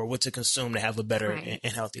drink or what to consume to have a better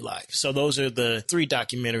and healthy life. So those are the 3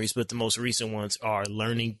 documentaries, but the most recent ones are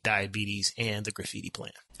Learning Diabetes and The Graffiti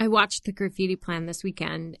Plan. I watched The Graffiti Plan this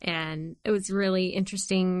weekend, and it was really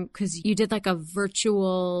interesting because you did like a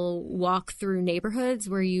virtual walk through neighborhoods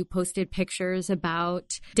where you posted pictures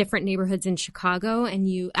about different neighborhoods in Chicago, and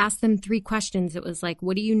you asked them 3 questions. It was like,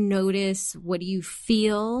 what do you notice? What do you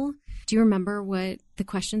feel? Do you remember what the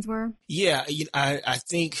questions were? Yeah, I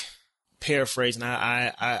think paraphrasing,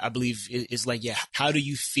 I believe it's like, how do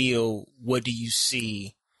you feel? What do you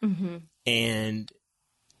see? And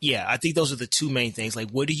yeah, I think those are the 2 main things. Like,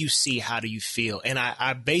 what do you see? How do you feel? And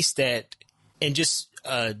I based that, and just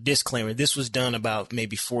a disclaimer, this was done about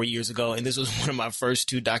maybe 4 years ago, and this was one of my first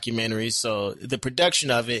 2 documentaries. So the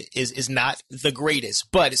production of it is not the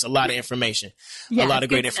greatest, but it's a lot of information, a lot of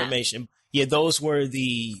great information. Yeah, those were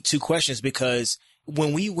the 2 questions, because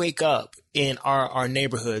when we wake up in our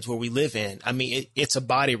neighborhoods where we live in, I mean, it's a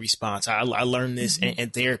body response. I learned this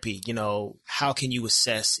in therapy. How can you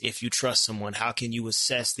assess if you trust someone? How can you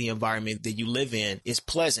assess the environment that you live in is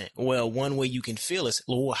pleasant? Well, one way you can feel is,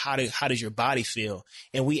 well, how does your body feel?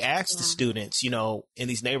 And we asked the students, in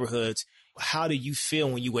these neighborhoods, how do you feel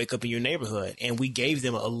when you wake up in your neighborhood? And we gave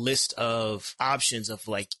them a list of options of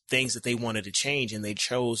like things that they wanted to change. And they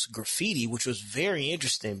chose graffiti, which was very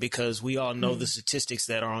interesting because we all know the statistics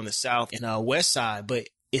that are on the South and West Side. But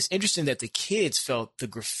it's interesting that the kids felt the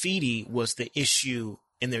graffiti was the issue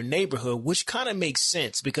in their neighborhood, which kind of makes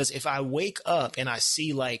sense, because if I wake up and I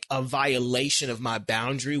see like a violation of my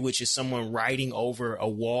boundary, which is someone writing over a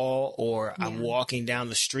wall, or I'm walking down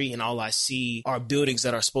the street and all I see are buildings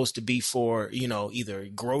that are supposed to be for, either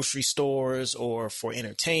grocery stores or for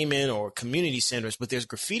entertainment or community centers, but there's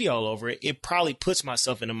graffiti all over it, it probably puts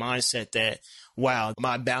myself in a mindset that, wow,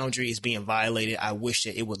 my boundary is being violated. I wish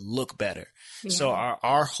that it would look better. Yeah. So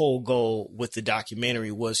our whole goal with the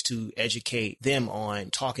documentary was to educate them on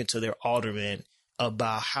talking to their aldermen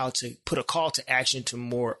about how to put a call to action to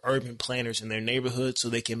more urban planners in their neighborhood so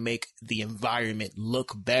they can make the environment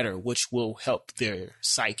look better, which will help their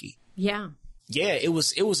psyche. Yeah. Yeah, it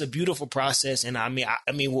was a beautiful process. And I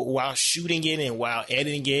mean, while shooting it and while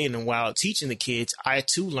editing it and while teaching the kids, I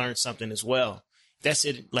too learned something as well. That's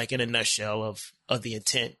it, like in a nutshell of the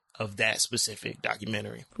intent of that specific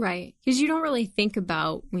documentary. Right. Because you don't really think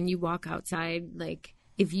about when you walk outside, like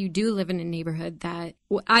if you do live in a neighborhood that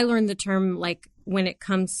I learned the term, like when it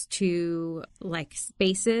comes to like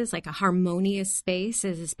spaces, like a harmonious space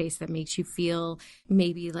is a space that makes you feel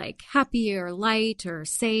maybe like happy or light or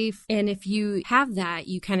safe. And if you have that,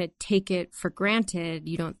 you kind of take it for granted.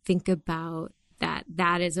 You don't think about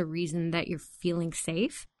that is a reason that you're feeling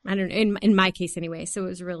safe. I don't know, in my case anyway. So it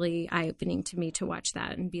was really eye-opening to me to watch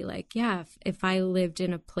that and be like, yeah, if I lived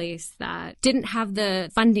in a place that didn't have the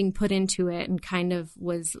funding put into it and kind of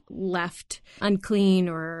was left unclean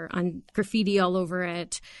or on graffiti all over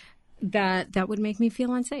it, that would make me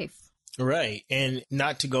feel unsafe. Right. And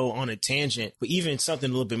not to go on a tangent, but even something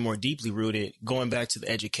a little bit more deeply rooted, going back to the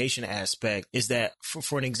education aspect, is that,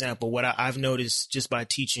 for an example, what I've noticed just by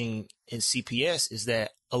teaching in CPS is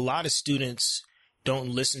that a lot of students don't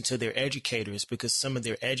listen to their educators because some of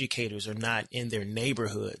their educators are not in their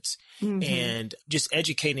neighborhoods. Mm-hmm. And just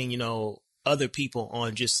educating, other people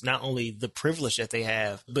on just not only the privilege that they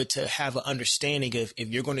have, but to have an understanding of if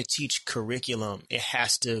you're going to teach curriculum, it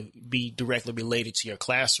has to be directly related to your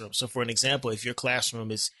classroom. So for an example, if your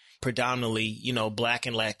classroom is predominantly, you know, Black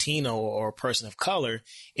and Latino or a person of color,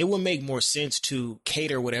 it would make more sense to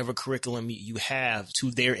cater whatever curriculum you have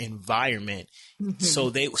to their environment. Mm-hmm.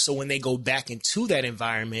 So when they go back into that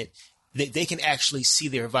environment, they can actually see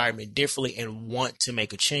their environment differently and want to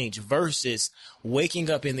make a change versus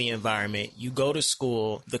waking up in the environment. You go to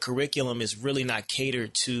school, the curriculum is really not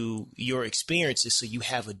catered to your experiences. So you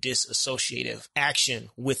have a disassociative action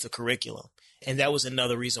with the curriculum. And that was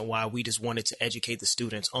another reason why we just wanted to educate the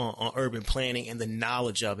students on urban planning and the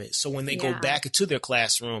knowledge of it. So when they go back into their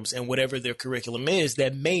classrooms and whatever their curriculum is,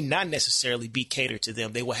 that may not necessarily be catered to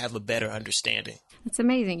them, they will have a better understanding. That's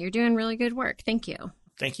amazing. You're doing really good work. Thank you.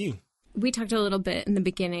 Thank you. We talked a little bit in the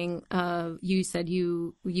beginning. You said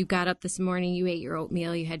you got up this morning, you ate your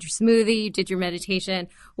oatmeal, you had your smoothie, you did your meditation.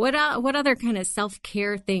 What other kind of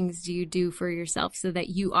self-care things do you do for yourself so that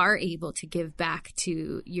you are able to give back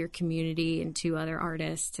to your community and to other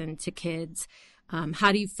artists and to kids?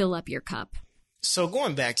 How do you fill up your cup? So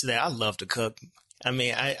going back to that, I love to cook. I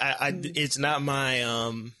mean, it's not my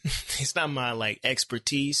it's not my like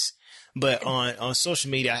expertise. But on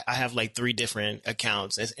social media, I have like 3 different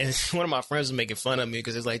accounts. And one of my friends was making fun of me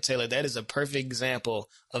because it's like, Taylor, that is a perfect example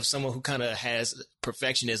of someone who kind of has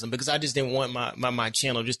perfectionism, because I just didn't want my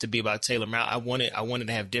channel just to be about Taylor. I wanted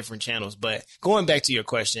to have different channels. But going back to your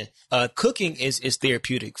question, cooking is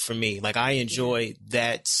therapeutic for me. Like I enjoy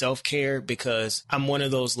that self-care because I'm one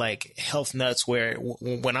of those like health nuts where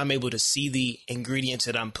when I'm able to see the ingredients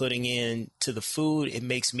that I'm putting in to the food, it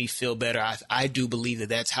makes me feel better. I do believe that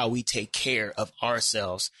that's how we take care of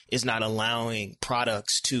ourselves, is not allowing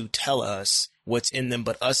products to tell us what's in them,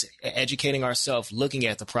 but us educating ourselves, looking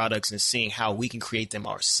at the products and seeing how we can create them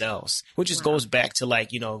ourselves, which just goes back to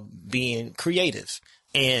like, you know, being creative.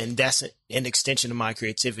 And that's an extension of my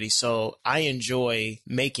creativity. So I enjoy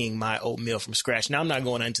making my oatmeal from scratch. Now I'm not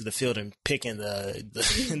going into the field and picking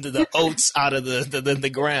the oats out of the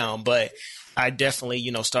ground, but I definitely,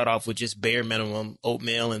 you know, start off with just bare minimum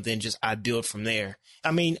oatmeal and then just I build from there.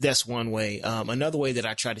 I mean, that's one way. Another way that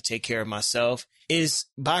I try to take care of myself is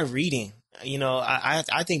by reading. You know,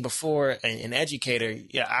 I think before an educator,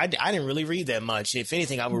 I didn't really read that much. If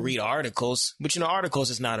anything, I would read articles, but, you know, articles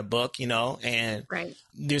is not a book, you know, and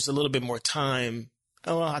there's a little bit more time.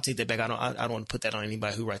 Oh, well, I'll take that back. I don't want to put that on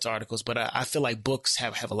anybody who writes articles, but I feel like books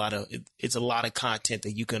have a lot of, it's a lot of content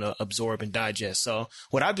that you can absorb and digest. So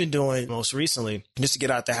what I've been doing most recently, just to get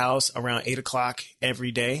out the house around 8:00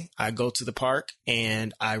 every day, I go to the park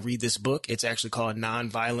and I read this book. It's actually called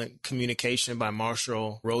Nonviolent Communication by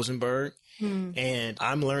Marshall Rosenberg. And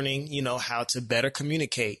I'm learning, you know, how to better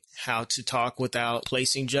communicate, how to talk without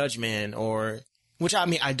placing judgment which I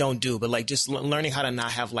mean, I don't do, but like just learning how to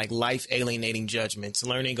not have like life alienating judgments,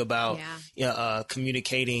 learning about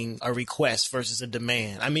communicating a request versus a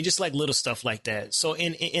demand. I mean, just like little stuff like that. So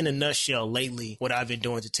in a nutshell, lately, what I've been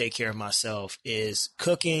doing to take care of myself is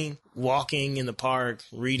cooking, walking in the park,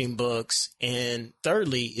 reading books. And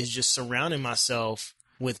thirdly is just surrounding myself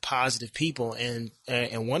with positive people. And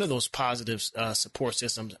one of those positive support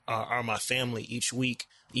systems are my family.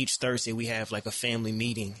 Each Thursday, we have like a family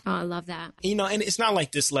meeting. Oh, I love that. You know, and it's not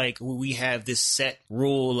like this, like we have this set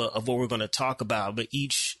rule of what we're going to talk about, but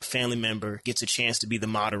each family member gets a chance to be the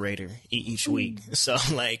moderator each week. So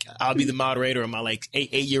like I'll be the moderator, or my like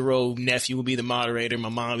 8-year-old nephew will be the moderator. My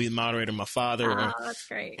mom will be the moderator, my father. Oh, that's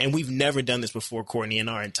great. And we've never done this before, Courtney, in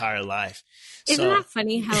our entire life. Isn't that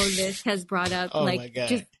funny how this has brought up like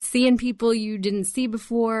just seeing people you didn't see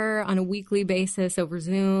before on a weekly basis over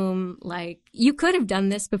Zoom? Like you could have done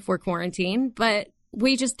this before quarantine, but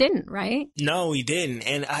we just didn't, right? No, we didn't.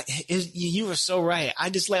 And you were so right.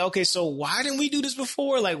 I just like, okay, so why didn't we do this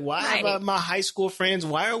before? Like, why about my high school friends?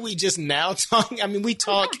 Why are we just now talking? I mean, we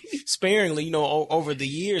talk sparingly, you know, over the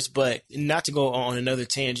years, but not to go on another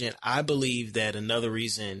tangent. I believe that another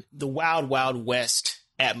reason the wild, wild west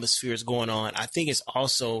atmosphere is going on, I think it's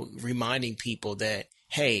also reminding people that,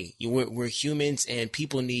 hey, we're humans and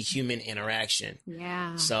people need human interaction.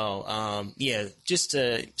 Yeah. So, just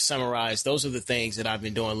to summarize, those are the things that I've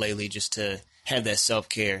been doing lately just to have that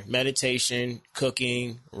self-care. Meditation,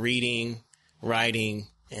 cooking, reading, writing,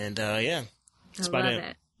 and that's about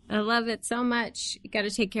it. I love it so much. You got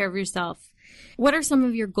to take care of yourself. What are some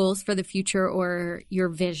of your goals for the future or your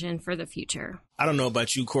vision for the future? I don't know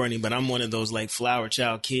about you, Courtney, but I'm one of those like flower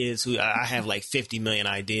child kids who I have like 50 million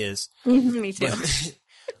ideas. Me too.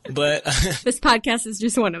 But this podcast is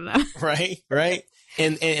just one of them. Right.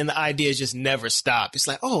 And the idea just never stopped. It's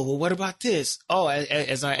like, oh, well, what about this? Oh,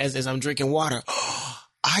 as I'm drinking water, oh,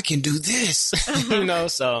 I can do this,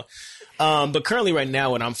 so. But currently right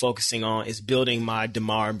now, what I'm focusing on is building my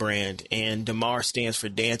DeMar brand, and DeMar stands for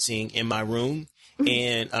Dancing in My Room.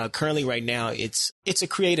 And currently right now, it's a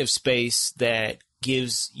creative space that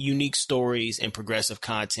gives unique stories and progressive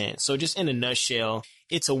content. So just in a nutshell,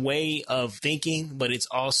 it's a way of thinking, but it's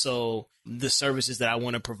also the services that I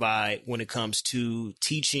want to provide when it comes to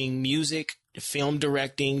teaching music, film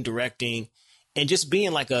directing, and just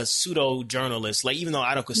being like a pseudo journalist. Like, even though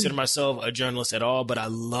I don't consider myself a journalist at all, but I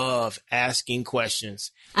love asking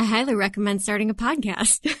questions. I highly recommend starting a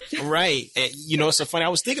podcast. Right. It's so funny. I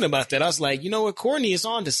was thinking about that. I was like, you know what? Courtney is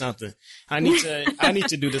on to something. I need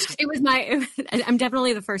to do this. I'm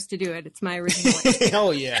definitely the first to do it. It's my original idea.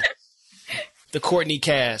 Oh, yeah. The Courtney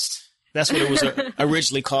cast. That's what it was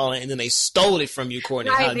originally called. And then they stole it from you,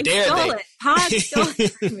 Courtney. Right, How dare they? Pods stole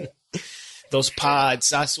it from me. Those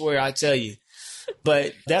pods, I swear, I tell you.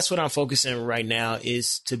 But that's what I'm focusing right now,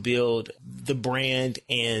 is to build the brand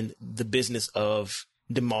and the business of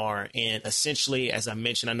DeMar. And essentially, as I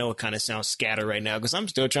mentioned, I know it kind of sounds scattered right now because I'm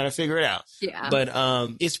still trying to figure it out. Yeah. But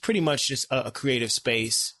it's pretty much just a creative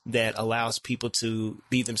space that allows people to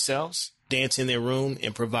be themselves, dance in their room,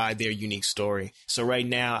 and provide their unique story. So right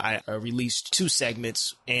now, I released 2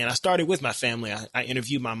 segments, and I started with my family. I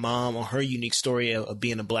interviewed my mom on her unique story of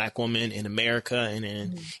being a Black woman in America and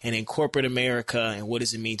in corporate America, and what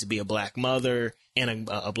does it mean to be a Black mother and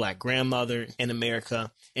a Black grandmother in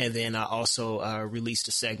America. And then I also released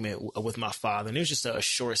a segment with my father. And it was just a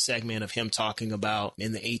short segment of him talking about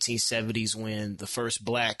in the 1870s when the first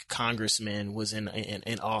Black congressman was in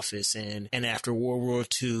office, and after World War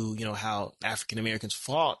II, how African Americans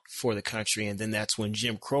fought for the country. And then that's when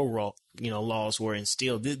Jim Crow laws were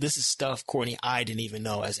instilled. This is stuff, Courtney, I didn't even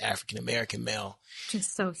know as African American male.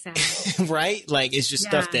 Just so sad. Right? Like, it's just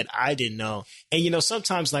stuff that I didn't know. And,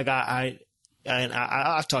 sometimes like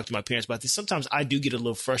I've talked to my parents about this. Sometimes I do get a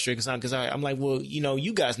little frustrated because I'm like, well,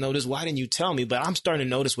 you guys know this. Why didn't you tell me? But I'm starting to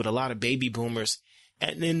notice with a lot of baby boomers,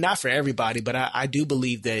 and not for everybody, but I do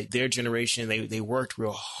believe that their generation, they worked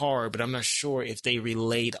real hard, but I'm not sure if they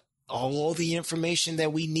relayed all the information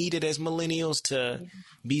that we needed as millennials to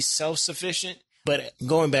be self-sufficient. But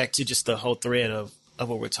going back to just the whole thread of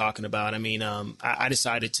what we're talking about, I mean, I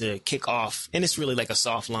decided to kick off, and it's really like a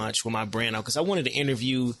soft launch with my brand out, because I wanted to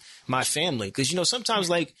interview my family. Because, sometimes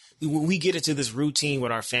like we get into this routine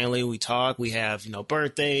with our family, we talk, we have,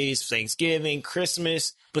 birthdays, Thanksgiving,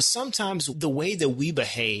 Christmas. But sometimes the way that we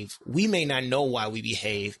behave, we may not know why we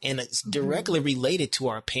behave. And it's directly related to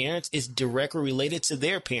our parents. It's directly related to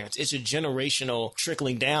their parents. It's a generational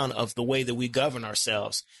trickling down of the way that we govern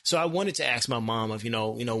ourselves. So I wanted to ask my mom of,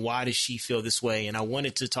 why does she feel this way? And I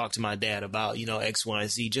wanted to talk to my dad about, X, Y, and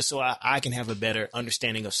Z, just so I can have a better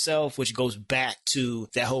understanding of self, which goes back to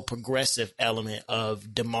that whole progressive element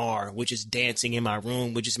of DeMar, which is dancing in my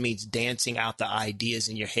room, which just means dancing out the ideas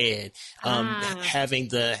in your head, having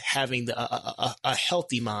a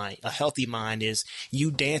healthy mind. A healthy mind is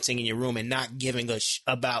you dancing in your room and not giving a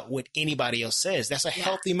about what anybody else says. That's a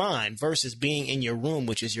healthy mind versus being in your room,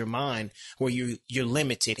 which is your mind, where you're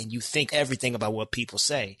limited and you think everything about what people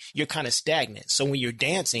say. You're kind of stagnant. So when you're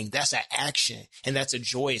dancing, that's an action, and that's a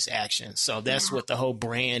joyous action. So that's what the whole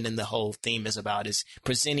brand and the whole theme is about, is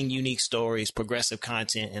presenting unique stories, progressive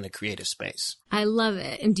content in a creative space. I love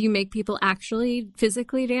it. And do you make people actually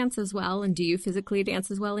physically dance as well? And do you physically dance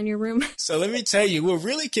as well in your room? So let me tell you, what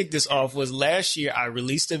really kicked this off was last year I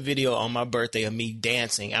released a video on my birthday of me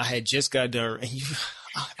dancing. I had just got done.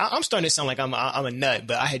 I'm starting to sound like I'm a nut,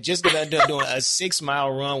 but I had just got done doing a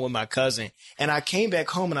 6-mile run with my cousin. And I came back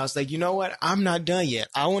home and I was like, you know what? I'm not done yet.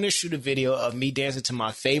 I want to shoot a video of me dancing to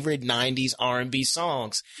my favorite 90s R&B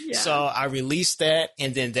songs. Yeah. So I released that.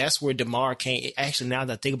 And then that's where DeMar came. Actually, now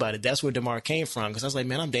that I think about it, that's where DeMar came from. Because I was like,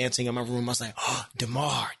 man, I'm dancing in my room. I was like, oh,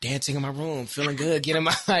 DeMar, dancing in my room, feeling good, getting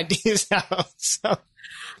my ideas out. So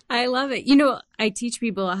I love it. I teach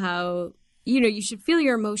people how you should feel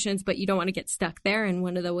your emotions, but you don't want to get stuck there. And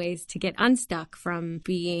one of the ways to get unstuck from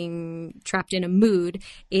being trapped in a mood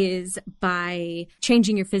is by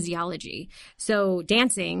changing your physiology. So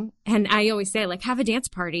dancing, and I always say, like, have a dance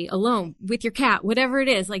party alone with your cat, whatever it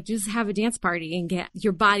is, like just have a dance party and get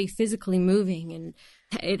your body physically moving. And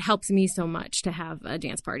it helps me so much to have a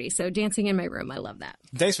dance party. So dancing in my room, I love that.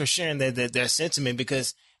 Thanks for sharing that sentiment,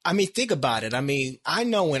 because I mean, think about it. I mean, I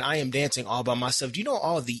know when I am dancing all by myself, do you know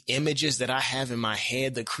all the images that I have in my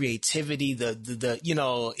head, the creativity,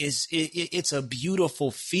 it's a beautiful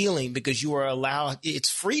feeling because you are allowed, it's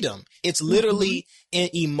freedom. It's literally an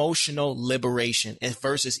emotional liberation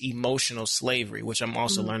versus emotional slavery, which I'm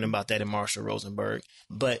also learning about that in Marshall Rosenberg.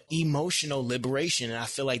 But emotional liberation, and I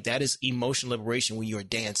feel like that is emotional liberation when you're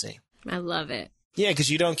dancing. I love it. Yeah, because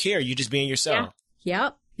you don't care. You're just being yourself. Yeah.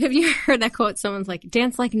 Yep. Have you heard that quote? Someone's like,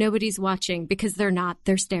 dance like nobody's watching, because they're not.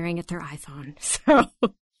 They're staring at their iPhone. So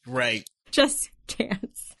right. Just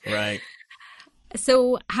dance. Right.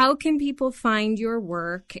 So how can people find your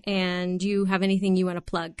work, and do you have anything you want to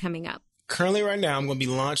plug coming up? Currently right now, I'm going to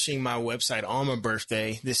be launching my website on my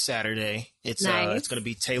birthday this Saturday. It's going to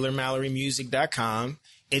be TaylorMalloryMusic.com.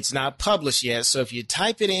 It's not published yet, so if you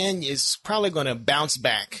type it in, it's probably going to bounce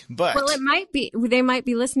back. But well, it might be. They might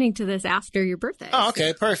be listening to this after your birthday. Oh,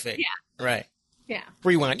 okay, perfect. Yeah. Right. Yeah.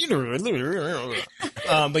 Rewind.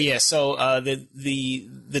 But yeah, so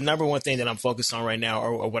the number one thing that I'm focused on right now,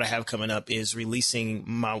 or what I have coming up, is releasing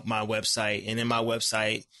my website. And in my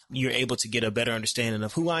website, you're able to get a better understanding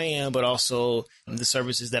of who I am, but also the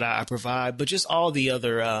services that I provide, but just all the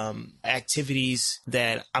other activities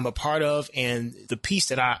that I'm a part of. And the piece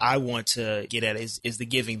that I want to get at is the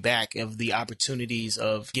giving back, of the opportunities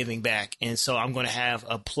of giving back. And so I'm going to have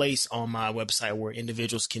a place on my website where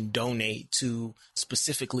individuals can donate to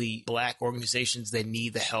specifically Black organizations that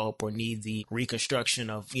need the help or need the reconstruction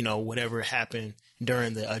of, whatever happened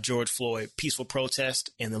during the George Floyd peaceful protest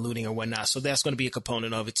and the looting or whatnot. So that's going to be a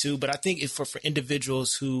component of it too. But I think for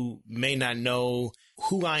individuals who may not know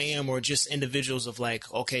who I am, or just individuals of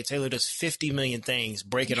like, okay, Taylor does 50 million things,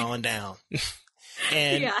 break it on down.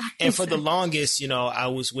 And for the longest, I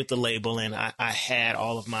was with the label and I had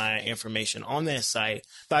all of my information on that site,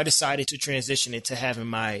 but I decided to transition it to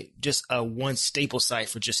having just a one staple site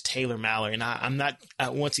for just Taylor Mallory. And I'm not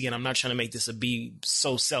trying to make this be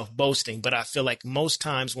so self-boasting, but I feel like most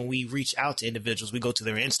times when we reach out to individuals, we go to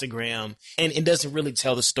their Instagram and it doesn't really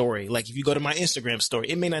tell the story. Like if you go to my Instagram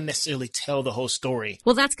story, it may not necessarily tell the whole story.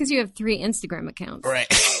 Well, that's because you have 3 Instagram accounts. Right.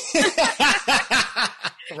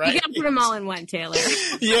 Right. You got to put them all in one, Taylor.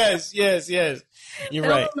 Yes. You're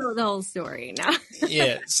right. They'll know the whole story now.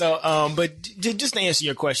 Yeah. So, but just to answer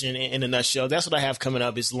your question in a nutshell, that's what I have coming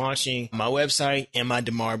up, is launching my website and my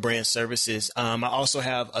DeMar brand services. I also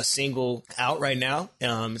have a single out right now.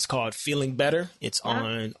 It's called Feeling Better. It's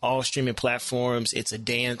on all streaming platforms. It's a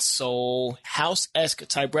dance, soul, house-esque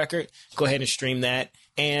type record. Go ahead and stream that.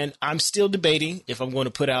 And I'm still debating if I'm going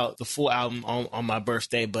to put out the full album on my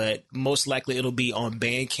birthday, but most likely it'll be on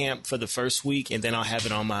Bandcamp for the first week, and then I'll have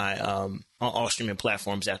it on my on all streaming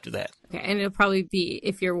platforms after that. Okay, and it'll probably be,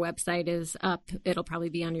 if your website is up, it'll probably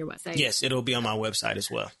be on your website. Yes, it'll be on my website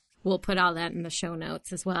as well. We'll put all that in the show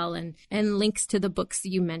notes as well, and links to the books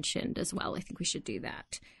you mentioned as well. I think we should do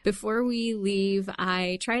that. Before we leave,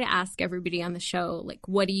 I try to ask everybody on the show, like,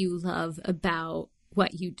 what do you love about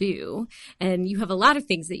what you do? And you have a lot of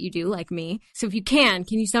things that you do, like me. So if you can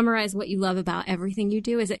you summarize what you love about everything you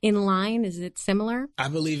do? Is it in line? Is it similar? I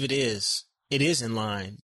believe it is. It is in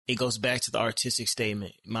line. It goes back to the artistic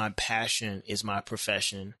statement. My passion is my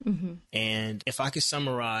profession. Mm-hmm. And if I could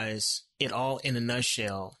summarize it all in a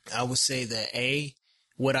nutshell, I would say that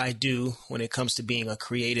what I do when it comes to being a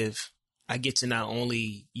creative, I get to not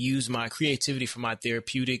only use my creativity for my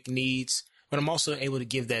therapeutic needs, but I'm also able to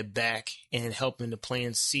give that back and helping to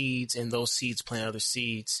plant seeds, and those seeds plant other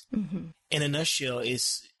seeds. Mm-hmm. In a nutshell, it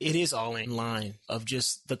is all in line of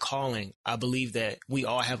just the calling. I believe that we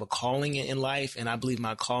all have a calling in life, and I believe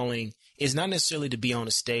my calling is not necessarily to be on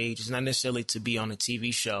a stage. It's not necessarily to be on a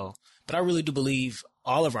TV show, but I really do believe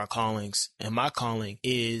all of our callings, and my calling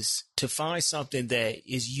is to find something that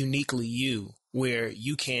is uniquely you, where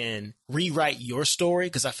you can rewrite your story,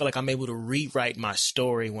 because I feel like I'm able to rewrite my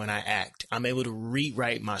story when I act. I'm able to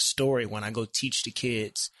rewrite my story when I go teach the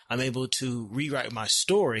kids. I'm able to rewrite my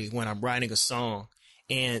story when I'm writing a song.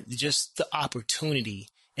 And just the opportunity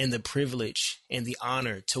and the privilege and the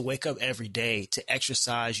honor to wake up every day, to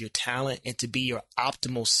exercise your talent and to be your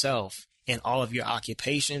optimal self in all of your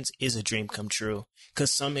occupations is a dream come true.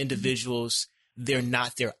 Because some individuals, they're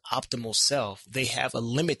not their optimal self. They have a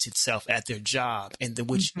limited self at their job, and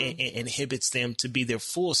which inhibits them to be their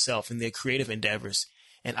full self in their creative endeavors.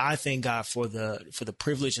 And I thank God for the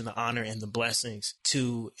privilege and the honor and the blessings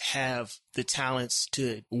to have the talents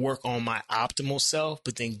to work on my optimal self,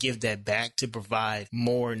 but then give that back to provide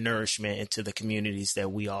more nourishment into the communities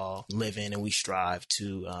that we all live in and we strive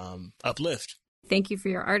to uplift. Thank you for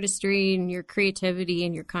your artistry and your creativity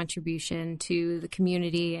and your contribution to the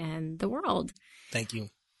community and the world. Thank you.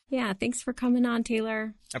 Yeah, thanks for coming on,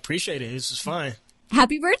 Taylor. I appreciate it. This was fun.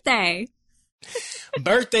 Happy birthday.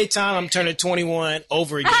 Birthday time, I'm turning 21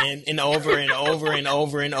 over again and over and over and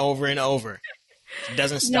over and over and over. It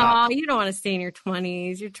doesn't stop. No, you don't want to stay in your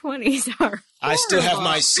 20s. Your 20s are horrible. I still have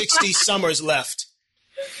my 60 summers left.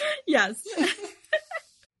 Yes.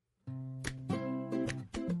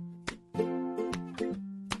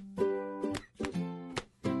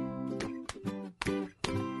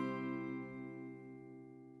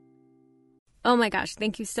 Oh my gosh,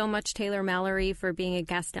 thank you so much, Taylor Mallory, for being a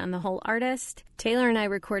guest on The Whole Artist. Taylor and I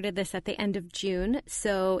recorded this at the end of June,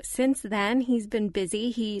 so since then he's been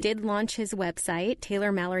busy. He did launch his website,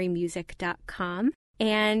 taylormallorymusic.com,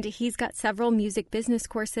 and he's got several music business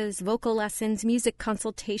courses, vocal lessons, music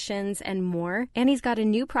consultations, and more. And he's got a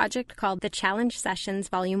new project called The Challenge Sessions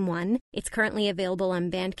Volume 1. It's currently available on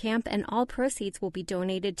Bandcamp, and all proceeds will be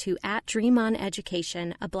donated to Dream On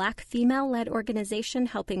Education, a Black female-led organization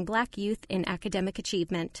helping Black youth in academic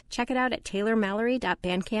achievement. Check it out at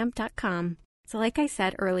taylormallory.bandcamp.com. So like I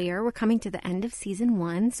said earlier, we're coming to the end of Season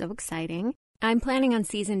 1, so exciting. I'm planning on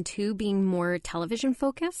Season 2 being more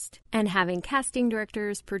television-focused and having casting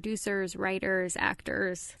directors, producers, writers,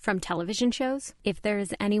 actors from television shows. If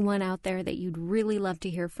there's anyone out there that you'd really love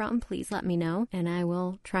to hear from, please let me know, and I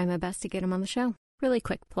will try my best to get them on the show. Really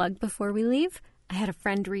quick plug before we leave. I had a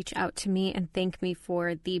friend reach out to me and thank me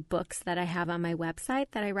for the books that I have on my website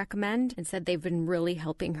that I recommend and said they've been really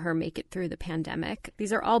helping her make it through the pandemic.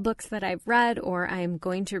 These are all books that I've read or I'm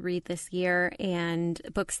going to read this year and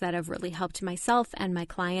books that have really helped myself and my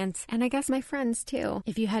clients and I guess my friends too.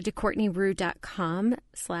 If you head to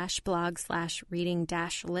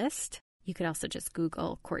CourtneyRue.com/blog/reading-list, you could also just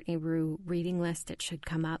Google Courtney Rue reading list. It should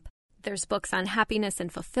come up. There's books on happiness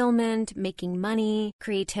and fulfillment, making money,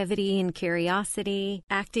 creativity and curiosity,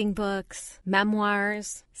 acting books,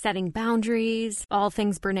 memoirs, setting boundaries, all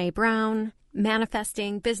things Brene Brown,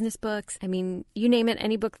 manifesting, business books. I mean, you name it,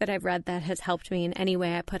 any book that I've read that has helped me in any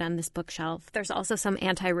way I put on this bookshelf. There's also some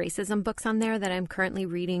anti-racism books on there that I'm currently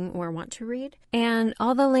reading or want to read. And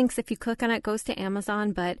all the links, if you click on it, goes to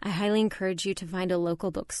Amazon, but I highly encourage you to find a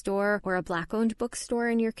local bookstore or a Black-owned bookstore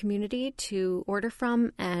in your community to order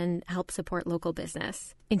from and help support local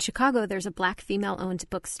business. In Chicago, there's a Black female-owned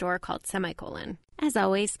bookstore called Semicolon. As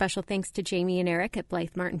always, special thanks to Jamie and Eric at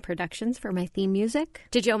Blythe Martin Productions for my theme music,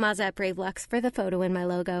 to Joe Mazza at Brave Lux for the photo in my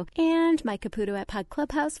logo, and Mike Caputo at Pod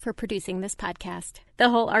Clubhouse for producing this podcast. The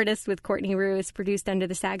Whole Artist with Courtney Rue is produced under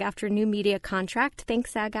the SAG-AFTRA new media contract.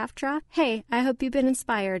 Thanks, SAG-AFTRA. Hey, I hope you've been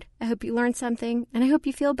inspired. I hope you learned something, and I hope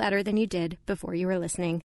you feel better than you did before you were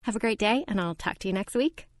listening. Have a great day, and I'll talk to you next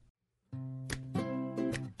week.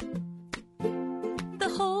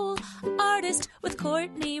 The Whole Artist with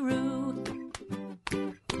Courtney Rue.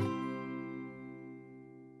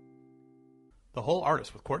 The Whole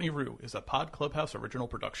Artist with Courtney Rue is a Pod Clubhouse original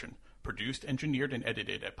production, produced, engineered, and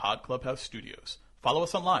edited at Pod Clubhouse Studios. Follow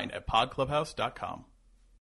us online at podclubhouse.com.